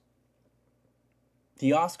sports.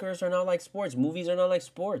 The Oscars are not like sports. Movies are not like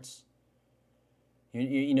sports.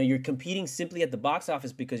 You know, you're competing simply at the box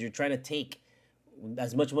office because you're trying to take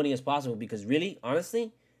as much money as possible, because really,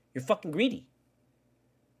 honestly, you're fucking greedy.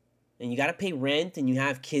 And you gotta pay rent, and you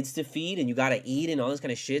have kids to feed, and you gotta eat, and all this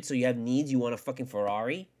kind of shit, so you have needs. You want a fucking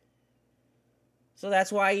Ferrari. So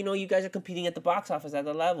that's why, you know, you guys are competing at the box office at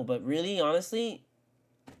the level. But really, honestly,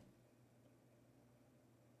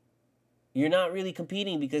 you're not really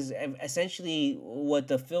competing, because essentially what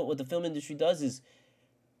the film industry does is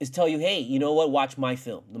tell you, hey, you know what, watch my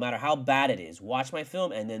film. No matter how bad it is, watch my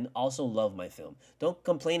film, and then also love my film. Don't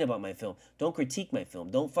complain about my film. Don't critique my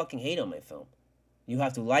film. Don't fucking hate on my film. You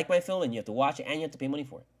have to like my film, and you have to watch it, and you have to pay money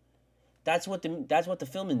for it. That's what the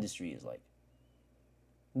film industry is like.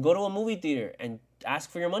 Go to a movie theater and ask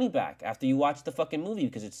for your money back after you watch the fucking movie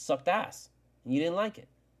because it sucked ass and you didn't like it.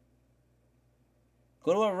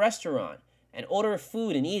 Go to a restaurant and order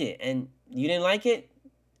food and eat it, and you didn't like it,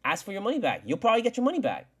 ask for your money back. You'll probably get your money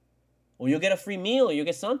back. Or you'll get a free meal, or you'll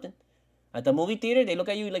get something. At the movie theater, they look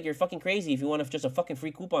at you like you're fucking crazy if you want just a fucking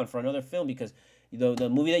free coupon for another film because the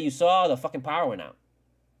movie that you saw, the fucking power went out.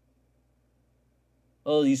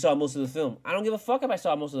 Oh, you saw most of the film. I don't give a fuck if I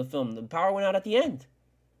saw most of the film. The power went out at the end.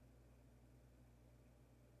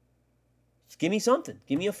 Just give me something.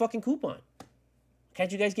 Give me a fucking coupon.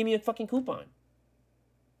 Can't you guys give me a fucking coupon?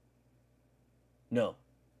 No.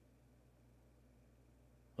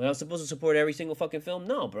 Well, I'm supposed to support every single fucking film?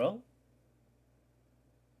 No, bro.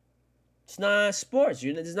 It's not sports.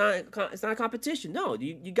 It's not a competition. No,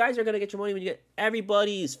 you guys are gonna get your money when you get.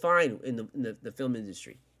 Everybody is fine in the film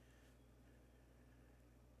industry.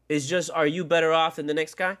 It's just, are you better off than the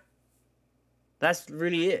next guy? That's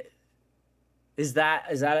really it. Is that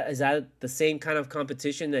the same kind of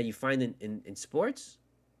competition that you find in sports?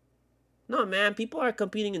 No, man. People are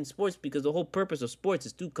competing in sports because the whole purpose of sports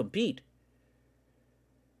is to compete.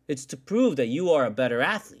 It's to prove that you are a better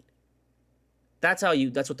athlete. That's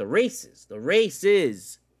what the race is. The race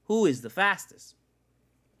is who is the fastest,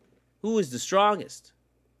 who is the strongest.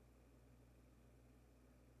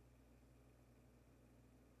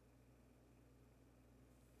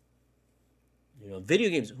 You know, video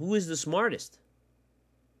games, who is the smartest?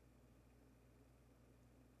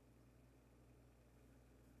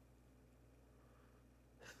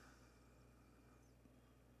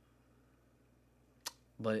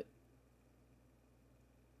 But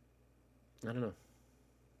I don't know.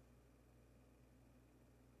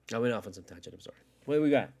 I went off on some tangent. I'm sorry. What do we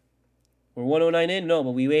got? We're 109 in? No,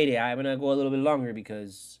 but we waited. I'm going to go a little bit longer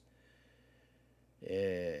because,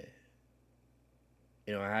 you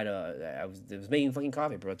know, I was making fucking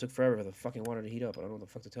coffee, bro. It took forever for the fucking water to heat up. I don't know what the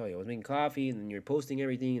fuck to tell you. I was making coffee, and then you're posting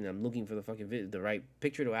everything, and I'm looking for the fucking the right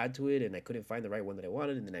picture to add to it, and I couldn't find the right one that I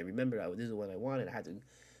wanted, and then I remembered this is the one I wanted. I had to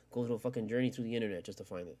go through a fucking journey through the internet just to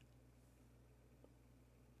find it.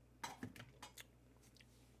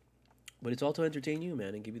 But it's all to entertain you,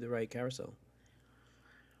 man, and give you the right carousel.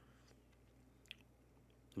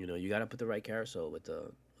 You know, you gotta put the right carousel with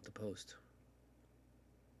the post.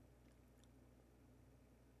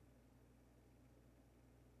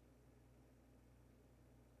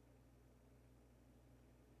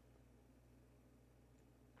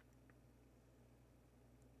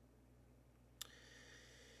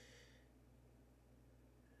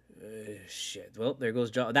 Shit. Well, there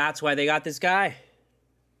goes Josh. That's why they got this guy.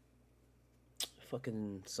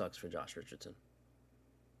 Fucking sucks for Josh Richardson.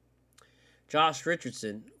 Josh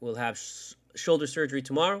Richardson will have shoulder surgery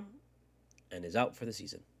tomorrow and is out for the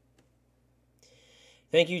season.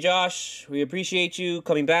 Thank you, Josh. We appreciate you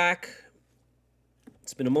coming back.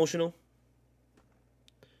 It's been emotional.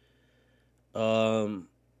 You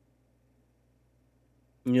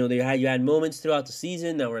know, you had moments throughout the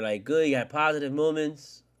season that were like good. You had positive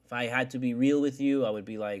moments. If I had to be real with you, I would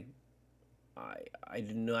be like, I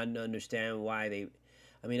did not understand why they.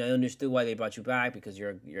 I mean, I understood why they brought you back because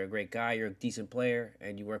you're a great guy, you're a decent player,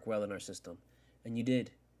 and you work well in our system, and you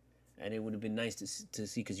did. And it would have been nice to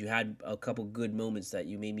see because you had a couple good moments that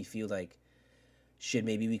you made me feel like, shit,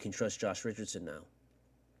 maybe we can trust Josh Richardson now.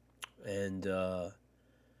 And so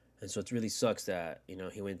it really sucks that, you know,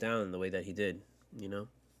 he went down the way that he did, you know.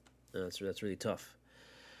 That's really tough.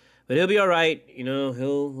 But he'll be all right, you know,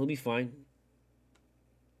 he'll be fine.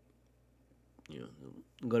 You know,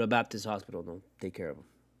 go to Baptist Hospital, they'll take care of him.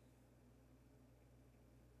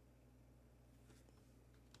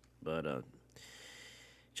 But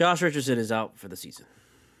Josh Richardson is out for the season.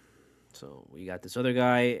 So we got this other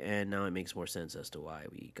guy, and now it makes more sense as to why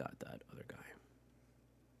we got that other guy.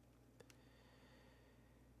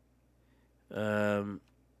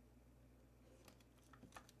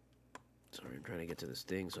 Sorry, I'm trying to get to this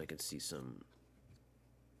thing so I can see some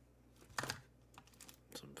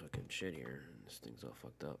fucking shit here. This thing's all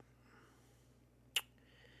fucked up.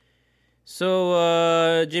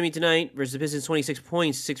 So, Jimmy tonight versus the Pistons, 26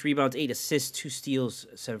 points, 6 rebounds, 8 assists, 2 steals,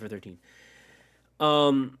 7 for 13.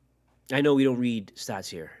 I know we don't read stats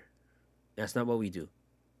here. That's not what we do.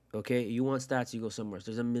 Okay? You want stats, you go somewhere else.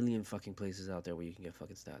 There's a million fucking places out there where you can get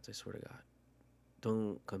fucking stats, I swear to God.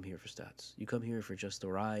 Don't come here for stats. You come here for just the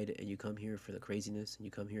ride, and you come here for the craziness, and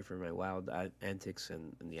you come here for my wild antics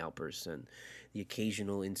and the outbursts and the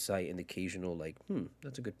occasional insight and the occasional, like,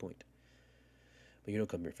 that's a good point. But you don't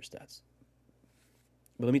come here for stats.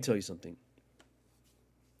 But let me tell you something.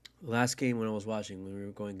 Last game when I was watching, when we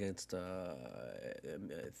were going against the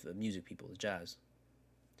music people, the Jazz,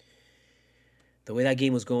 the way that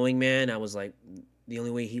game was going, man, I was like, the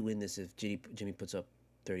only way he win this is if Jimmy puts up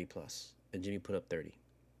 30 plus. And Jimmy put up 30.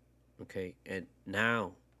 Okay? And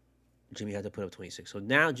now Jimmy had to put up 26. So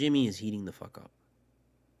now Jimmy is heating the fuck up.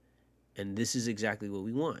 And this is exactly what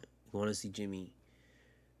we want. We want to see Jimmy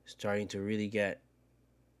starting to really get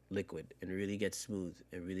liquid and really get smooth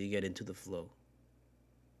and really get into the flow.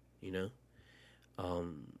 You know?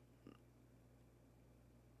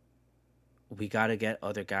 We got to get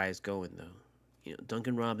other guys going, though. You know,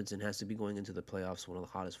 Duncan Robinson has to be going into the playoffs, one of the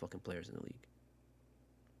hottest fucking players in the league.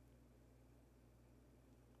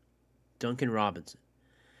 Duncan Robinson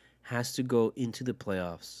has to go into the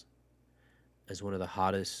playoffs as one of the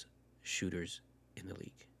hottest shooters in the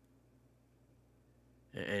league.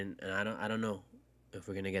 And I don't know if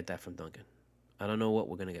we're gonna get that from Duncan. I don't know what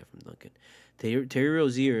we're gonna get from Duncan. Terry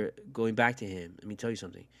Rozier, going back to him, let me tell you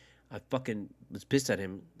something. I fucking was pissed at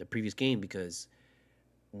him the previous game because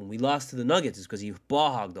when we lost to the Nuggets, it's because he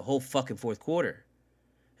ball hogged the whole fucking fourth quarter.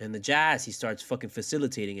 And the Jazz, he starts fucking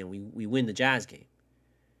facilitating and we win the Jazz game.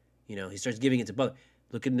 You know, he starts giving it to Butler.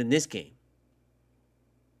 Look at it in this game.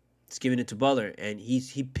 He's giving it to Butler, and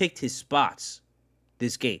he picked his spots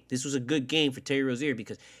this game. This was a good game for Terry Rozier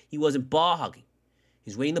because he wasn't ball hogging.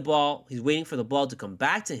 He's waiting for the ball to come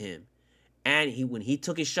back to him. And when he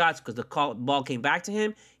took his shots, because the ball came back to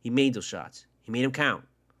him, he made those shots. He made them count.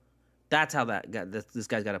 That's how this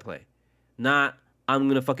guy's got to play. Not, I'm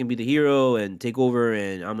going to fucking be the hero and take over,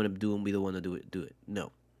 and I'm going to be the one to do it.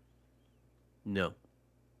 No. No.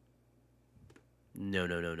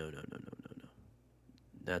 No.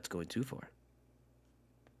 That's going too far.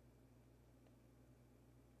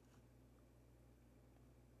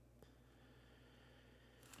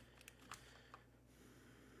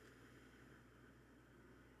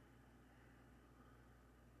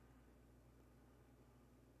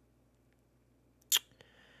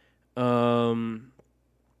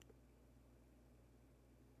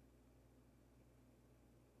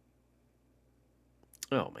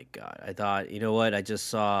 Oh my God. I thought, you know what? I just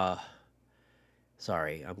saw.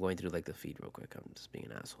 Sorry, I'm going through like the feed real quick. I'm just being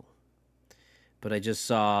an asshole. But I just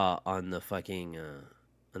saw on the fucking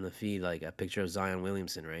on the feed like a picture of Zion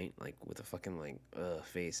Williamson, right? Like with a fucking like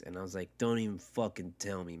face, and I was like, don't even fucking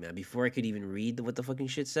tell me, man. Before I could even read what the fucking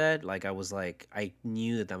shit said, like I was like, I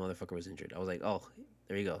knew that motherfucker was injured. I was like, oh,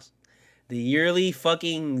 there he goes, the yearly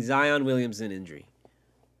fucking Zion Williamson injury.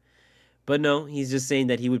 But no, he's just saying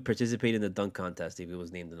that he would participate in the dunk contest if he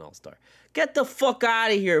was named an All-Star. Get the fuck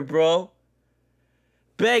out of here, bro.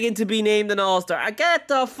 Begging to be named an All-Star. Get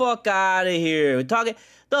the fuck out of here. We're talking.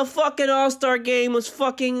 The fucking All-Star game was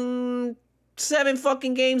fucking 7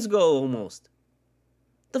 fucking games ago almost.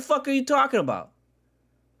 The fuck are you talking about?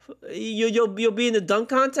 You'll be in the dunk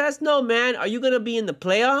contest? No, man. Are you gonna be in the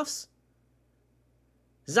playoffs?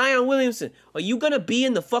 Zion Williamson, are you gonna be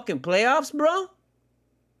in the fucking playoffs, bro?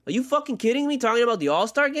 Are you fucking kidding me? Talking about the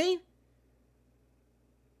All-Star game?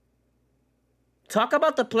 Talk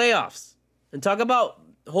about the playoffs. And talk about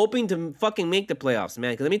hoping to fucking make the playoffs,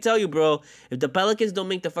 man. Because let me tell you, bro, if the Pelicans don't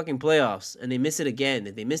make the fucking playoffs and they miss it again,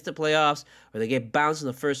 if they miss the playoffs or they get bounced in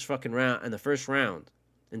the first round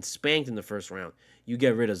and spanked in the first round, you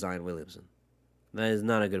get rid of Zion Williamson. That is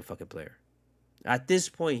not a good fucking player. At this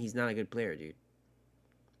point, he's not a good player, dude.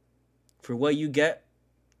 For what you get,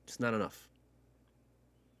 it's not enough.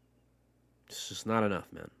 It's just not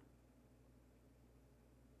enough, man.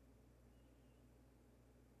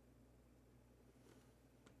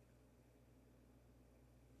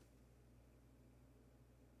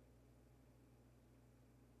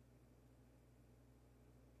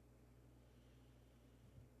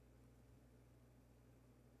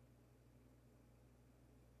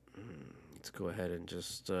 Let's go ahead and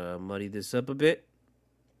just muddy this up a bit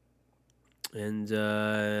and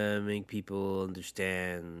make people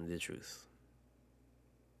understand the truth.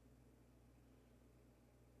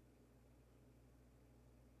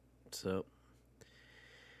 So,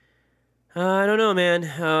 I don't know, man.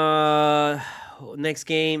 Next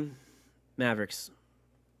game, Mavericks.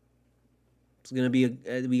 It's going to be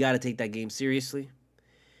we got to take that game seriously.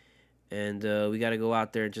 And we got to go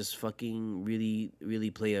out there and just fucking really, really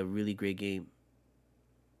play a really great game.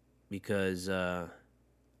 Because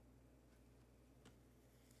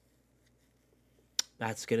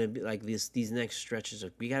that's going to be like these next stretches.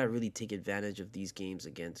 We got to really take advantage of these games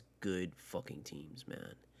against good fucking teams,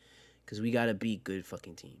 man. Because we got to beat good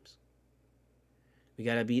fucking teams. We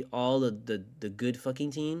got to beat all the good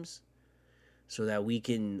fucking teams so that we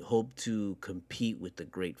can hope to compete with the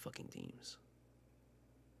great fucking teams.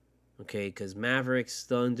 Okay, because Mavericks,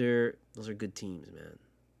 Thunder, those are good teams, man.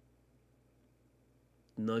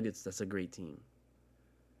 Nuggets, that's a great team.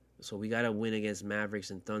 So we got to win against Mavericks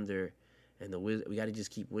and Thunder, and we got to just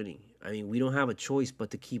keep winning. I mean, we don't have a choice but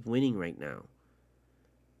to keep winning right now.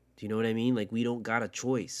 Do you know what I mean? Like, we don't got a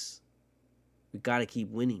choice. We got to keep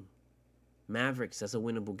winning. Mavericks, that's a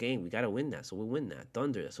winnable game. We got to win that, so we'll win that.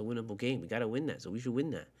 Thunder, that's a winnable game. We got to win that, so we should win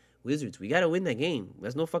that. Wizards, we got to win that game.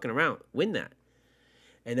 There's no fucking around. Win that.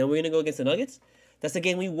 And then we're going to go against the Nuggets? That's the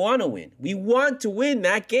game we want to win. We want to win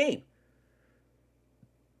that game.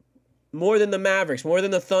 More than the Mavericks, more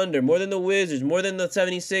than the Thunder, more than the Wizards, more than the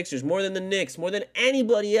 76ers, more than the Knicks, more than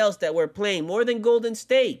anybody else that we're playing, more than Golden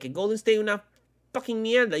State. And Golden State will not fucking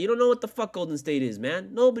meander. You don't know what the fuck Golden State is, man.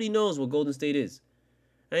 Nobody knows what Golden State is.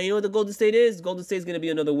 And you know what the Golden State is? Golden State is going to be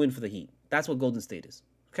another win for the Heat. That's what Golden State is.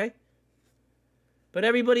 Okay? But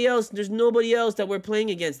everybody else, there's nobody else that we're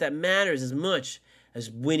playing against that matters as much as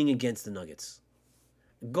winning against the Nuggets.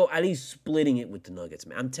 Go at least splitting it with the Nuggets,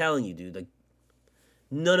 man. I'm telling you, dude. Like,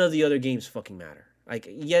 none of the other games fucking matter. Like,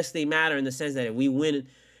 yes, they matter in the sense that if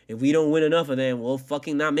we don't win enough of them, we'll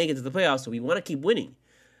fucking not make it to the playoffs. So we want to keep winning.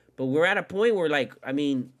 But we're at a point where, like, I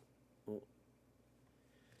mean,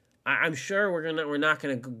 I'm sure we're not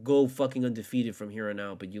gonna go fucking undefeated from here on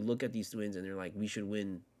out. But you look at these wins and they're like, we should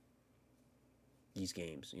win these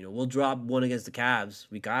games. You know, we'll drop one against the Cavs.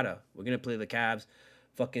 We're gonna play the Cavs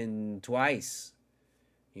fucking twice.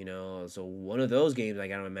 You know, so one of those games,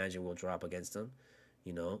 like, I don't imagine we'll drop against them.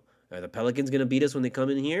 You know, are the Pelicans gonna beat us when they come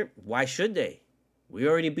in here? Why should they? We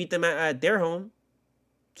already beat them at their home.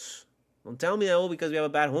 Don't tell me that, because we have a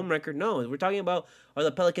bad home record. No, we're talking about, are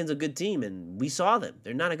the Pelicans a good team? And we saw them.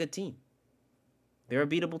 They're not a good team. They're a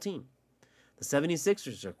beatable team. The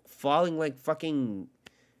 76ers are falling like fucking,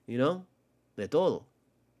 you know, de todo.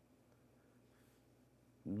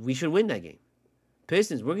 We should win that game.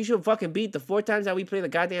 Pistons, we should fucking beat the 4 times that we play the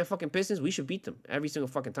goddamn fucking Pistons. We should beat them every single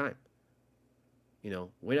fucking time. You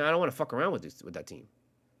know, I don't want to fuck around with that team.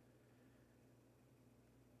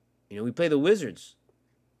 You know, we play the Wizards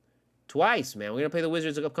twice, man. We're going to play the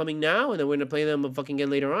Wizards upcoming now, and then we're going to play them fucking again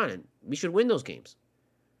later on. And we should win those games.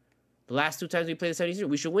 The last 2 times we played the 76ers,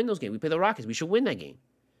 we should win those games. We play the Rockets, we should win that game.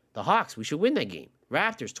 The Hawks, we should win that game.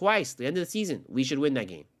 Raptors, twice, the end of the season, we should win that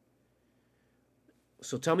game.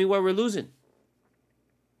 So tell me where we're losing.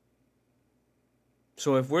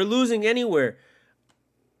 So if we're losing anywhere,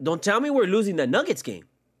 don't tell me we're losing that Nuggets game.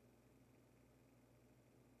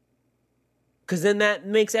 Because then that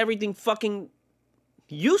makes everything fucking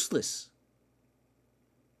useless.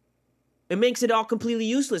 It makes it all completely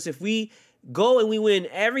useless if we go and we win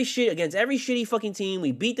against every shitty fucking team.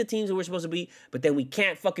 We beat the teams that we're supposed to beat, but then we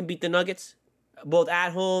can't fucking beat the Nuggets, both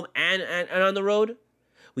at home and on the road.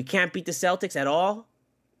 We can't beat the Celtics at all.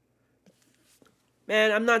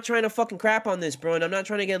 Man, I'm not trying to fucking crap on this, bro, and I'm not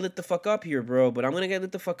trying to get lit the fuck up here, bro, but I'm gonna get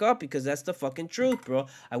lit the fuck up because that's the fucking truth, bro.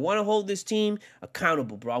 I want to hold this team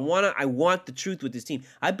accountable, bro. I want the truth with this team.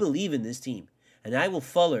 I believe in this team, and I will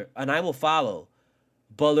follow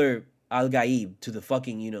Butler Al Gaib to the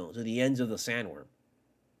fucking, to the ends of the sandworm.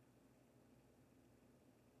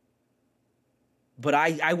 But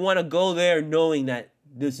I want to go there knowing that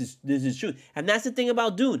this is true. And that's the thing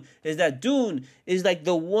about Dune, is that Dune is like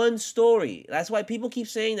the one story. That's why people keep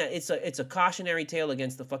saying that it's a cautionary tale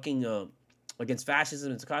against the fucking against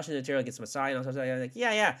fascism. It's a cautionary tale against Messiah and stuff like that. Like,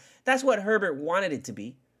 yeah, that's what Herbert wanted it to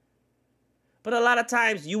be. But a lot of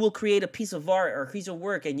times you will create a piece of art or a piece of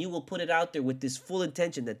work and you will put it out there with this full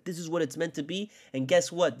intention that this is what it's meant to be. And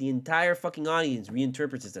guess what? The entire fucking audience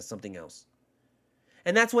reinterprets it as something else.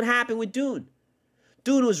 And that's what happened with Dune.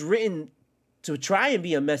 Dune was written to try and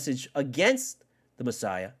be a message against the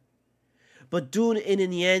Messiah. But Dune,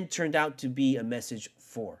 in the end, turned out to be a message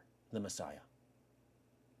for the Messiah.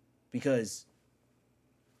 Because,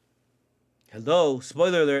 hello,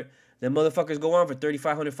 spoiler alert, them motherfuckers go on for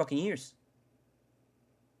 3,500 fucking years.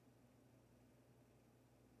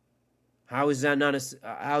 How is that not?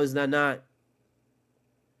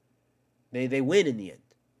 They win in the end.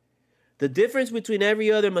 The difference between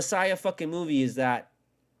every other Messiah fucking movie is that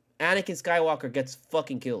Anakin Skywalker gets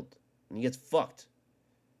fucking killed. And he gets fucked.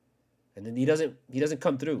 And then he doesn't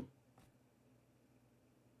come through.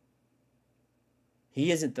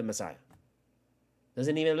 He isn't the Messiah.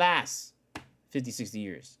 Doesn't even last 50, 60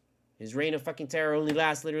 years. His reign of fucking terror only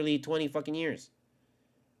lasts literally 20 fucking years.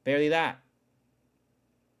 Barely that.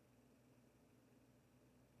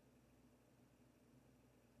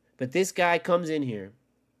 But this guy comes in here,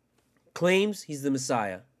 claims he's the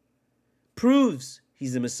Messiah, proves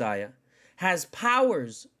he's the Messiah, has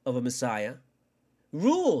powers of a Messiah,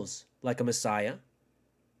 rules like a Messiah.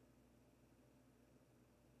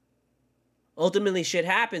 Ultimately, shit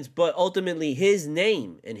happens, but ultimately his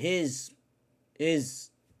name and his I'm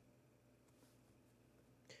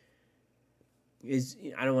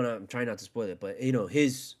trying not to spoil it, but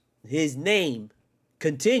his name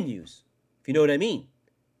continues, if you know what I mean.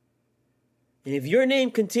 And if your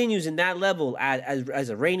name continues in that level as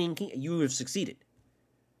a reigning king, you have succeeded.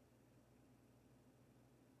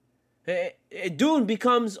 Dune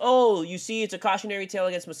becomes, you see, it's a cautionary tale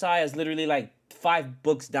against messiahs literally like 5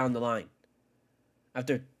 books down the line.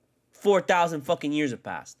 After 4,000 fucking years have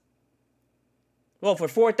passed. Well, for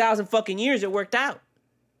 4,000 fucking years, it worked out.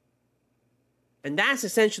 And that's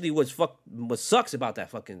essentially what sucks about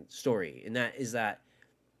that fucking story. And that is that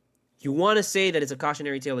you want to say that it's a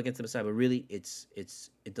cautionary tale against the Messiah, but really it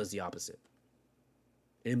does the opposite.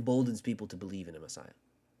 It emboldens people to believe in a Messiah.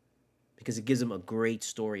 Because it gives them a great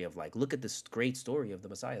story of like, look at this great story of the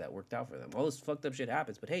Messiah that worked out for them. All this fucked up shit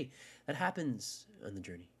happens, but hey, that happens on the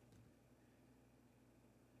journey.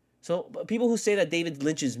 So people who say that David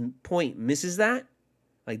Lynch's point misses that,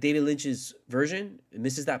 like David Lynch's version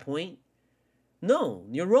misses that point, no,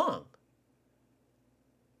 you're wrong.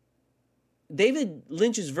 David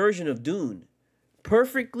Lynch's version of Dune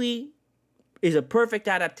is a perfect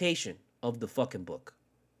adaptation of the fucking book.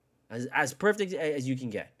 As perfect as you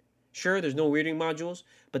can get. Sure, there's no weirding modules,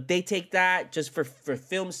 but they take that just for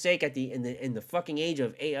film's sake in the fucking age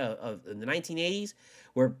of the 1980s,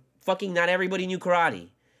 where fucking not everybody knew karate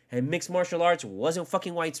and mixed martial arts wasn't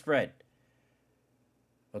fucking widespread.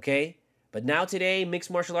 Okay? But now today,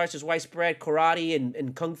 mixed martial arts is widespread. Karate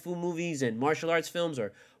and kung fu movies and martial arts films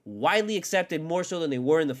are widely accepted, more so than they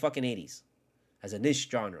were in the fucking 80s. As a niche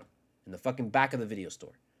genre. In the fucking back of the video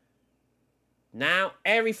store. Now,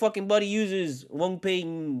 every fucking buddy uses Wong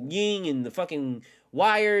Ping Ying and the fucking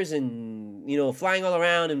wires and, flying all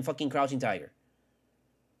around and fucking Crouching Tiger.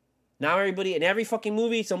 Now everybody, in every fucking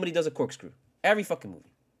movie, somebody does a corkscrew. Every fucking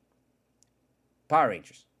movie. Power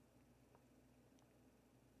Rangers.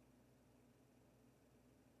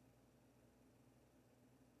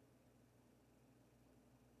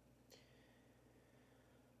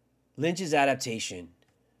 Lynch's adaptation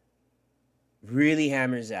really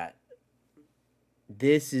hammers at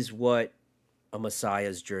this is what a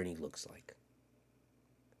Messiah's journey looks like.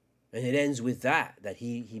 And it ends with that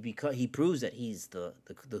he proves that he's the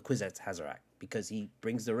Kwisatz Haderach because he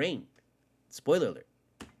brings the rain. Spoiler alert.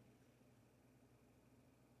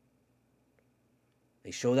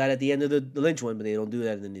 They show that at the end of the Lynch one, but they don't do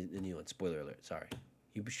that in the new one. Spoiler alert. Sorry.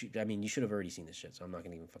 You should have already seen this shit, so I'm not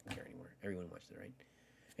going to even fucking care anymore. Everyone watched it, right?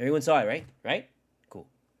 Everyone saw it, right? Right? Cool.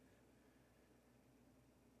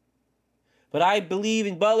 But I believe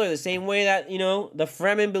in Butler the same way that, the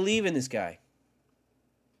Fremen believe in this guy.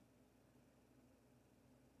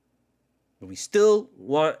 But we still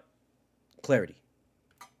want clarity.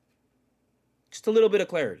 Just a little bit of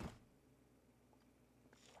clarity.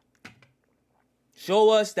 Show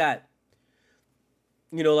us that,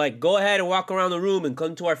 you know, like, go ahead and walk around the room and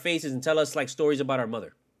come to our faces and tell us, like, stories about our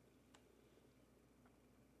mother.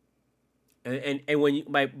 And when you,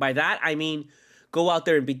 by that, I mean, go out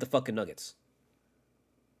there and beat the fucking Nuggets.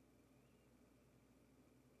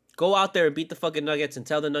 Go out there and beat the fucking Nuggets and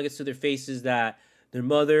tell the Nuggets to their faces that their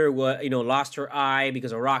mother, lost her eye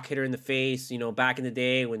because a rock hit her in the face, back in the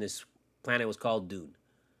day when this planet was called Dune.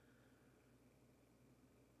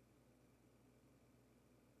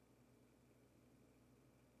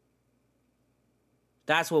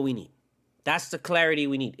 That's what we need. That's the clarity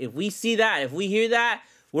we need. If we see that, if we hear that,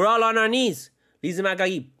 we're all on our knees. Lizim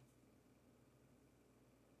Gaib.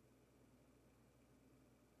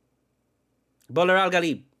 Butler al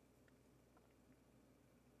Galib.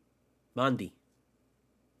 Mandi.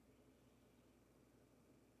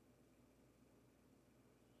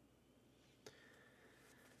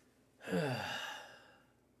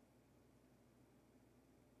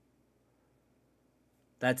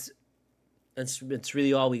 That's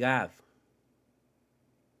really all we have.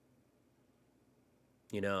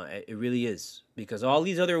 It really is. Because all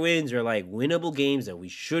these other wins are like winnable games that we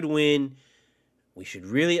should win. We should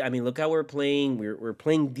really, look how we're playing. We're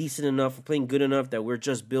playing decent enough. We're playing good enough that we're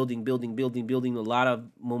just building a lot of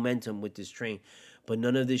momentum with this train. But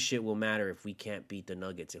none of this shit will matter if we can't beat the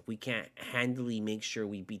Nuggets. If we can't handily make sure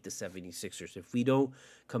we beat the 76ers. If we don't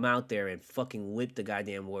come out there and fucking whip the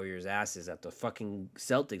goddamn Warriors' asses after the fucking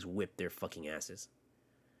Celtics whip their fucking asses.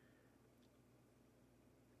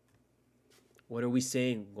 What are we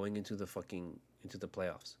saying going into the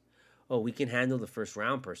playoffs? Oh, we can handle the first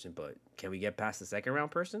round person, but can we get past the second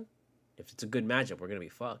round person? If it's a good matchup, we're going to be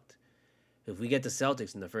fucked. If we get the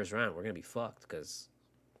Celtics in the first round, we're going to be fucked because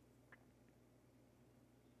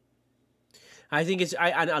I think it's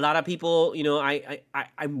a lot of people, I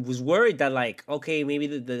was worried that, like, okay, maybe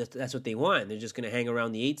that's what they want. They're just going to hang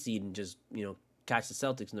around the 8 seed and just, catch the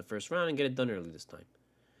Celtics in the first round and get it done early this time.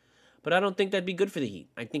 But I don't think that'd be good for the Heat.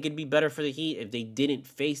 I think it'd be better for the Heat if they didn't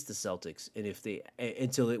face the Celtics and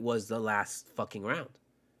until it was the last fucking round.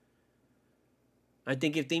 I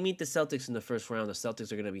think if they meet the Celtics in the first round, the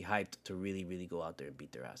Celtics are going to be hyped to really, really go out there and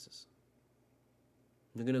beat their asses.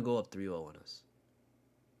 They're going to go up 3-0 on us.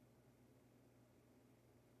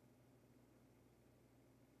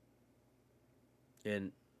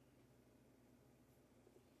 And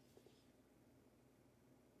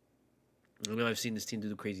I know I've seen this team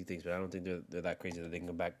do crazy things, but I don't think they're that crazy that they can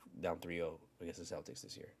come back down 3-0 against the Celtics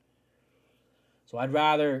this year. So I'd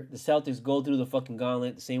rather the Celtics go through the fucking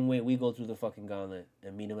gauntlet the same way we go through the fucking gauntlet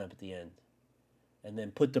and meet them up at the end. And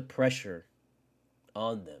then put the pressure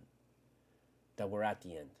on them that we're at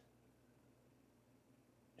the end.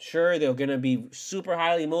 Sure, they're going to be super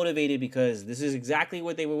highly motivated because this is exactly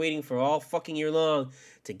what they were waiting for all fucking year long,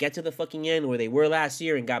 to get to the fucking end where they were last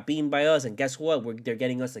year and got beaten by us. And guess what? They're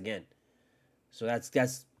getting us again. So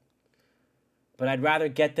that's. But I'd rather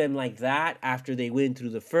get them like that after they win through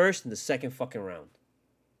the first and the second fucking round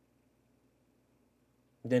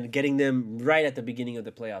than getting them right at the beginning of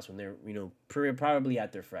the playoffs when they're, probably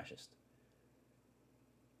at their freshest.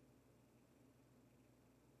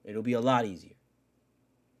 It'll be a lot easier.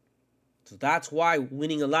 So that's why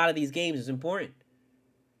winning a lot of these games is important.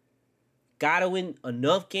 Gotta win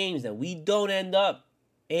enough games that we don't end up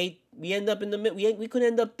 8th. We end up in the mid. We could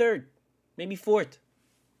end up 3rd, maybe 4th.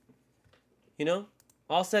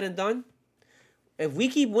 All said and done. If we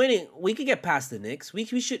keep winning, we could get past the Knicks.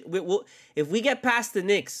 If we get past the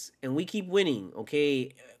Knicks and we keep winning,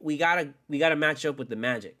 okay, we gotta match up with the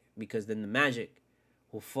Magic, because then the Magic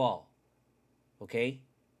will fall. Okay?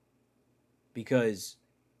 Because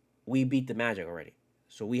we beat the Magic already.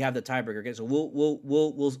 So we have the tiebreaker again. So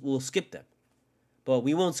we'll skip them. But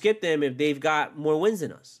we won't skip them if they've got more wins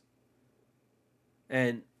than us.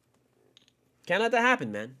 And can't let that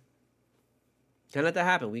happen, man. Can't let that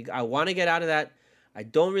happen. I want to get out of that. I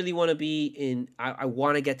don't really want to be in. I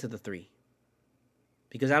want to get to the 3.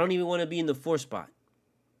 Because I don't even want to be in the 4 spot.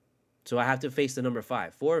 So I have to face the number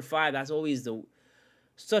 5. 4 or 5, that's always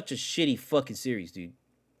such a shitty fucking series, dude.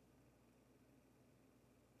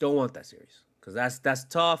 Don't want that series. Because that's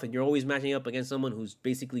tough, and you're always matching up against someone who's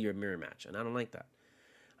basically your mirror match. And I don't like that.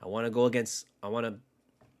 I want to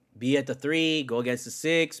be at the 3, go against the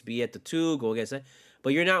 6, be at the 2, go against that.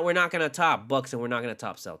 But we're not going to top Bucks, and we're not going to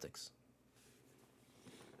top Celtics.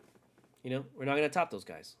 We're not going to top those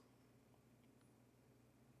guys.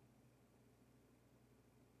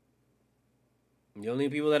 The only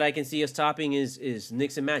people that I can see us topping is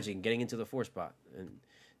Knicks and Magic, getting into the 4 spot. And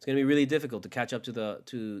it's going to be really difficult to catch up to the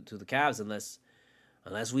Cavs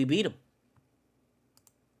unless we beat them.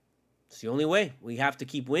 It's the only way. We have to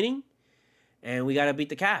keep winning, and we got to beat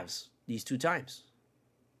the Cavs these 2 times.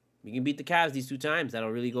 We can beat the Cavs these 2 times.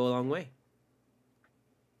 That'll really go a long way.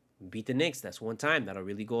 Beat the Knicks. That's 1 time. That'll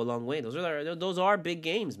really go a long way. Those are big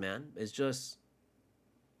games, man. It's just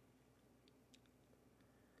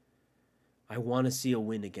I want to see a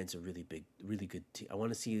win against a really good team. I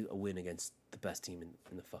want to see a win against the best team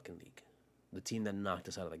in the fucking league. The team that knocked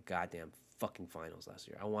us out of the goddamn fucking finals last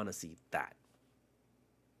year. I want to see that.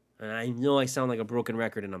 And I know I sound like a broken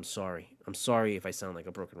record, and I'm sorry. I'm sorry if I sound like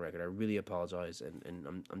a broken record. I really apologize, and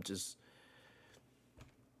I'm just...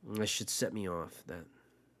 That should set me off. That...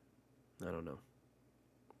 I don't know.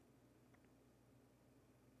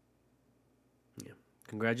 Yeah.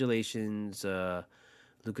 Congratulations,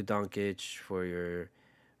 Luka Doncic, for your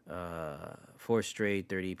 4 straight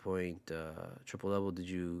 30-point triple-double. Did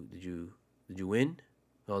you win?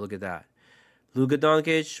 Oh, look at that. Luka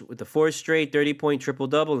Doncic with the 4 straight 30-point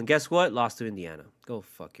triple-double, and guess what? Lost to Indiana. Go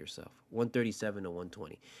fuck yourself. 137 to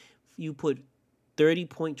 120. If you put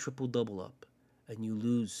 30-point triple-double up and you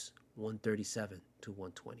lose 137 to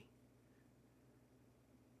 120.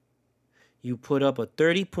 You put up a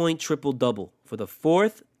 30-point triple-double for the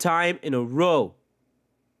 4th time in a row.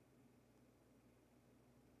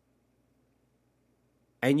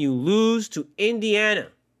 And you lose to Indiana.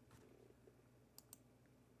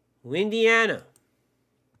 Indiana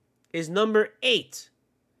is number 8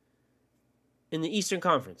 in the Eastern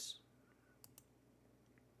Conference.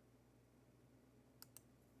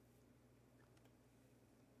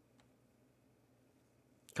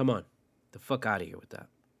 Come on. The fuck out of here with that.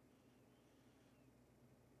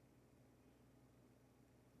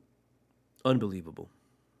 Unbelievable.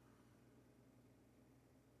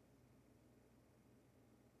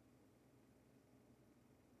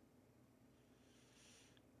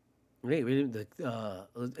 Wait,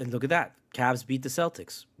 and look at that. Cavs beat the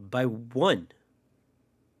Celtics by 1.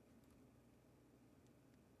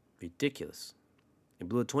 Ridiculous. They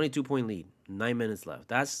blew a 22-point lead. 9 minutes left.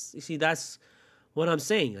 That's what I'm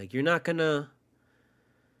saying. Like, you're not gonna...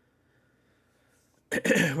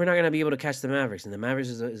 We're not gonna be able to catch the Mavericks, and the Mavericks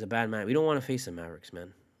is a bad match. We don't want to face the Mavericks,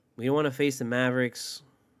 man. We don't want to face the Mavericks.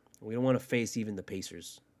 We don't want to face even the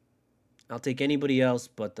Pacers. I'll take anybody else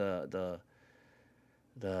but the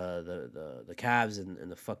Cavs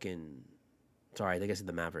and the fucking... Sorry, I think I said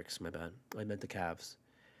the Mavericks. My bad. I meant the Cavs.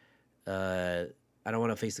 I don't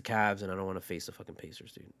want to face the Cavs, and I don't want to face the fucking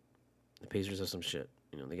Pacers, dude. The Pacers are some shit.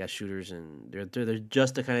 You know, they got shooters, and they're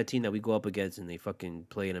just the kind of team that we go up against, and they fucking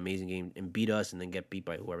play an amazing game and beat us, and then get beat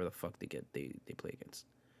by whoever the fuck they play against.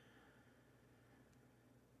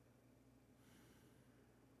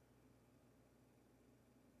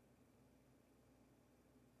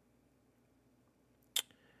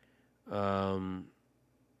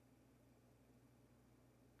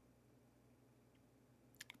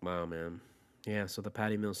 Wow, man. Yeah, so the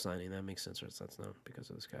Patty Mills signing, that makes sense. That's not because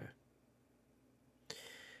of this guy.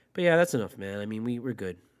 But yeah, that's enough, man. I mean, we're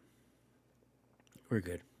good. We're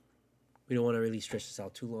good. We don't want to really stretch this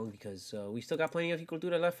out too long because we still got plenty of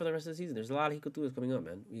Cultura left for the rest of the season. There's a lot of Culturas coming up,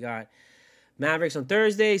 man. We got Mavericks on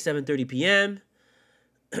Thursday, 7:30 p.m.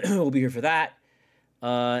 We'll be here for that.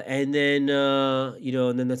 And then,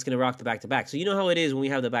 and then that's going to rock the back-to-back. So you know how it is when we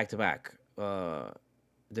have the back-to-back.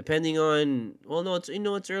 Depending on... Well, no, it's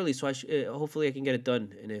early, so hopefully I can get it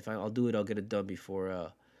done. And if I'll do it, I'll get it done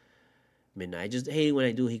before midnight. I just hate when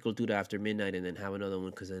I do Cultura after midnight and then have another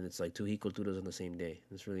one because then it's like 2 Culturas on the same day.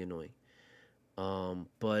 It's really annoying.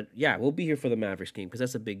 But, yeah, we'll be here for the Mavericks game because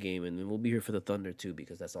that's a big game. And then we'll be here for the Thunder, too,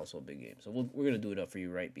 because that's also a big game. So we're going to do it up for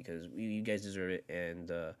you, right? Because you guys deserve it. And...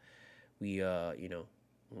 we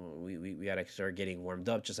gotta start getting warmed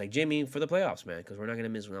up, just like Jimmy, for the playoffs, man, because we're not gonna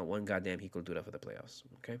miss not one goddamn Cultura for the playoffs.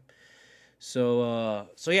 Okay, so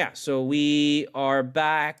we are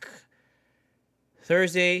back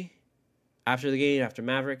Thursday after the game, after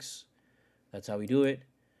Mavericks. That's how we do it.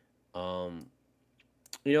 I'm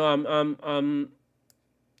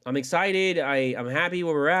excited. I'm happy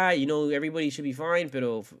where we're at. You know, everybody should be fine, but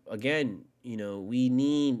again, we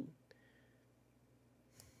need.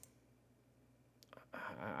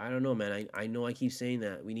 I don't know, man. I know I keep saying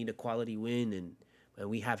that we need a quality win, and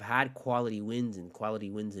we have had quality wins in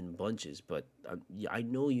bunches. But I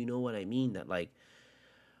know you know what I mean. That like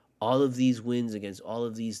all of these wins against all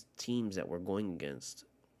of these teams that we're going against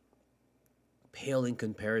pale in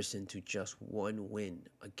comparison to just one win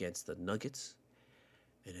against the Nuggets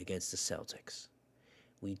and against the Celtics.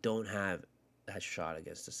 We don't have that shot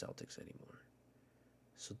against the Celtics anymore.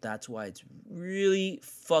 So that's why it's really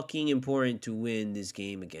fucking important to win this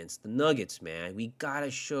game against the Nuggets, man. We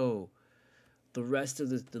gotta show the rest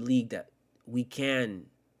of the league that we can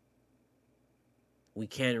we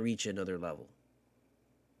can't reach another level.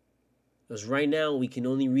 Because right now, we can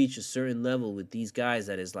only reach a certain level with these guys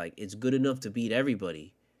that is like, it's good enough to beat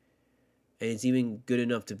everybody. And it's even good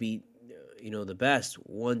enough to beat, the best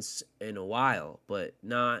once in a while, but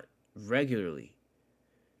not regularly.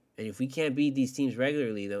 And if we can't beat these teams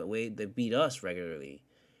regularly the way they beat us regularly,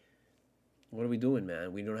 what are we doing,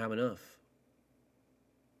 man? We don't have enough.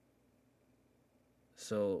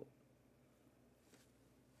 So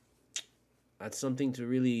that's something to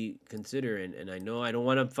really consider. And I know I don't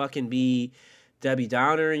want to fucking be Debbie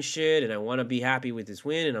Downer and shit, and I want to be happy with this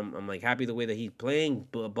win, and I'm like happy the way that he's playing.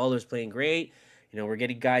 Butler's playing great. We're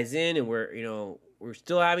getting guys in, and we're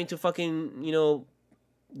still having to fucking,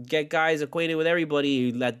 get guys acquainted with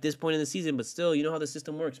everybody at this point in the season, but still, you know how the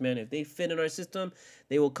system works, man. If they fit in our system,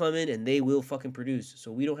 they will come in and they will fucking produce.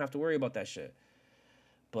 So we don't have to worry about that shit.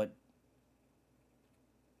 But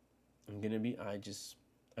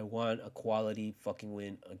I want a quality fucking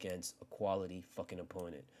win against a quality fucking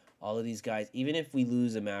opponent. All of these guys, even if we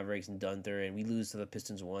lose the Mavericks and Gunther, and we lose to the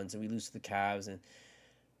Pistons once, and we lose to the Cavs, and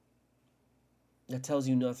that tells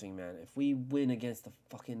you nothing, man. If we win against the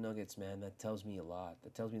fucking Nuggets, man, that tells me a lot.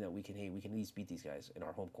 That tells me that we can at least beat these guys in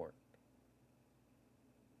our home court.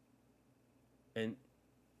 And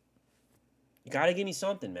you gotta give me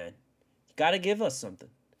something, man. You gotta give us something.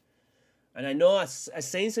 And I know I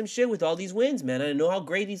saying some shit with all these wins, man. I know how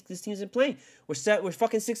great this team's been playing. We're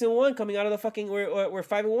fucking 6-1 coming out of the fucking. We're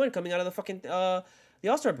 5-1 coming out of the fucking the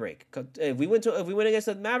All-Star break. If we went against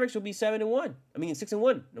the Mavericks, we'll be 7-1. I mean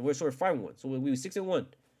 6-1. And we're 5-1. So we were 6-1.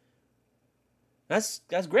 That's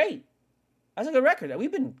great. That's a good record.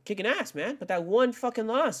 We've been kicking ass, man. But that one fucking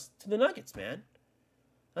loss to the Nuggets, man.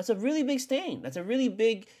 That's a really big stain. That's a really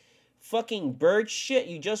big fucking bird shit.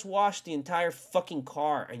 You just washed the entire fucking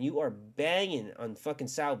car and you are banging on fucking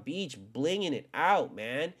South Beach, blinging it out,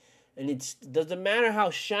 man. And it doesn't matter how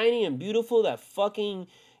shiny and beautiful that fucking,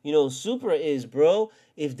 Supra is, bro.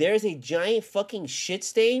 If there's a giant fucking shit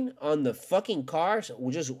stain on the fucking car, so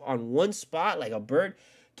just on one spot, like a bird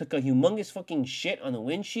took a humongous fucking shit on the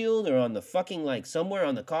windshield or on the fucking, like, somewhere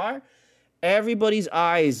on the car, everybody's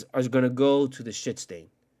eyes are gonna go to the shit stain.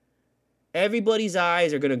 Everybody's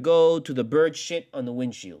eyes are going to go to the bird shit on the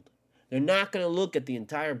windshield. They're not going to look at the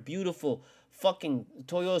entire beautiful fucking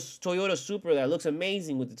Toyota Supra that looks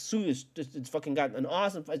amazing with its suit. It's fucking got an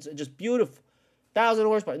awesome, it's just beautiful. 1,000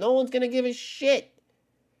 horsepower. No one's going to give a shit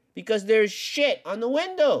because there's shit on the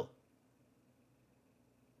window.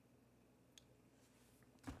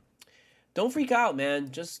 Don't freak out,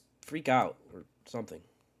 man. Just freak out or something.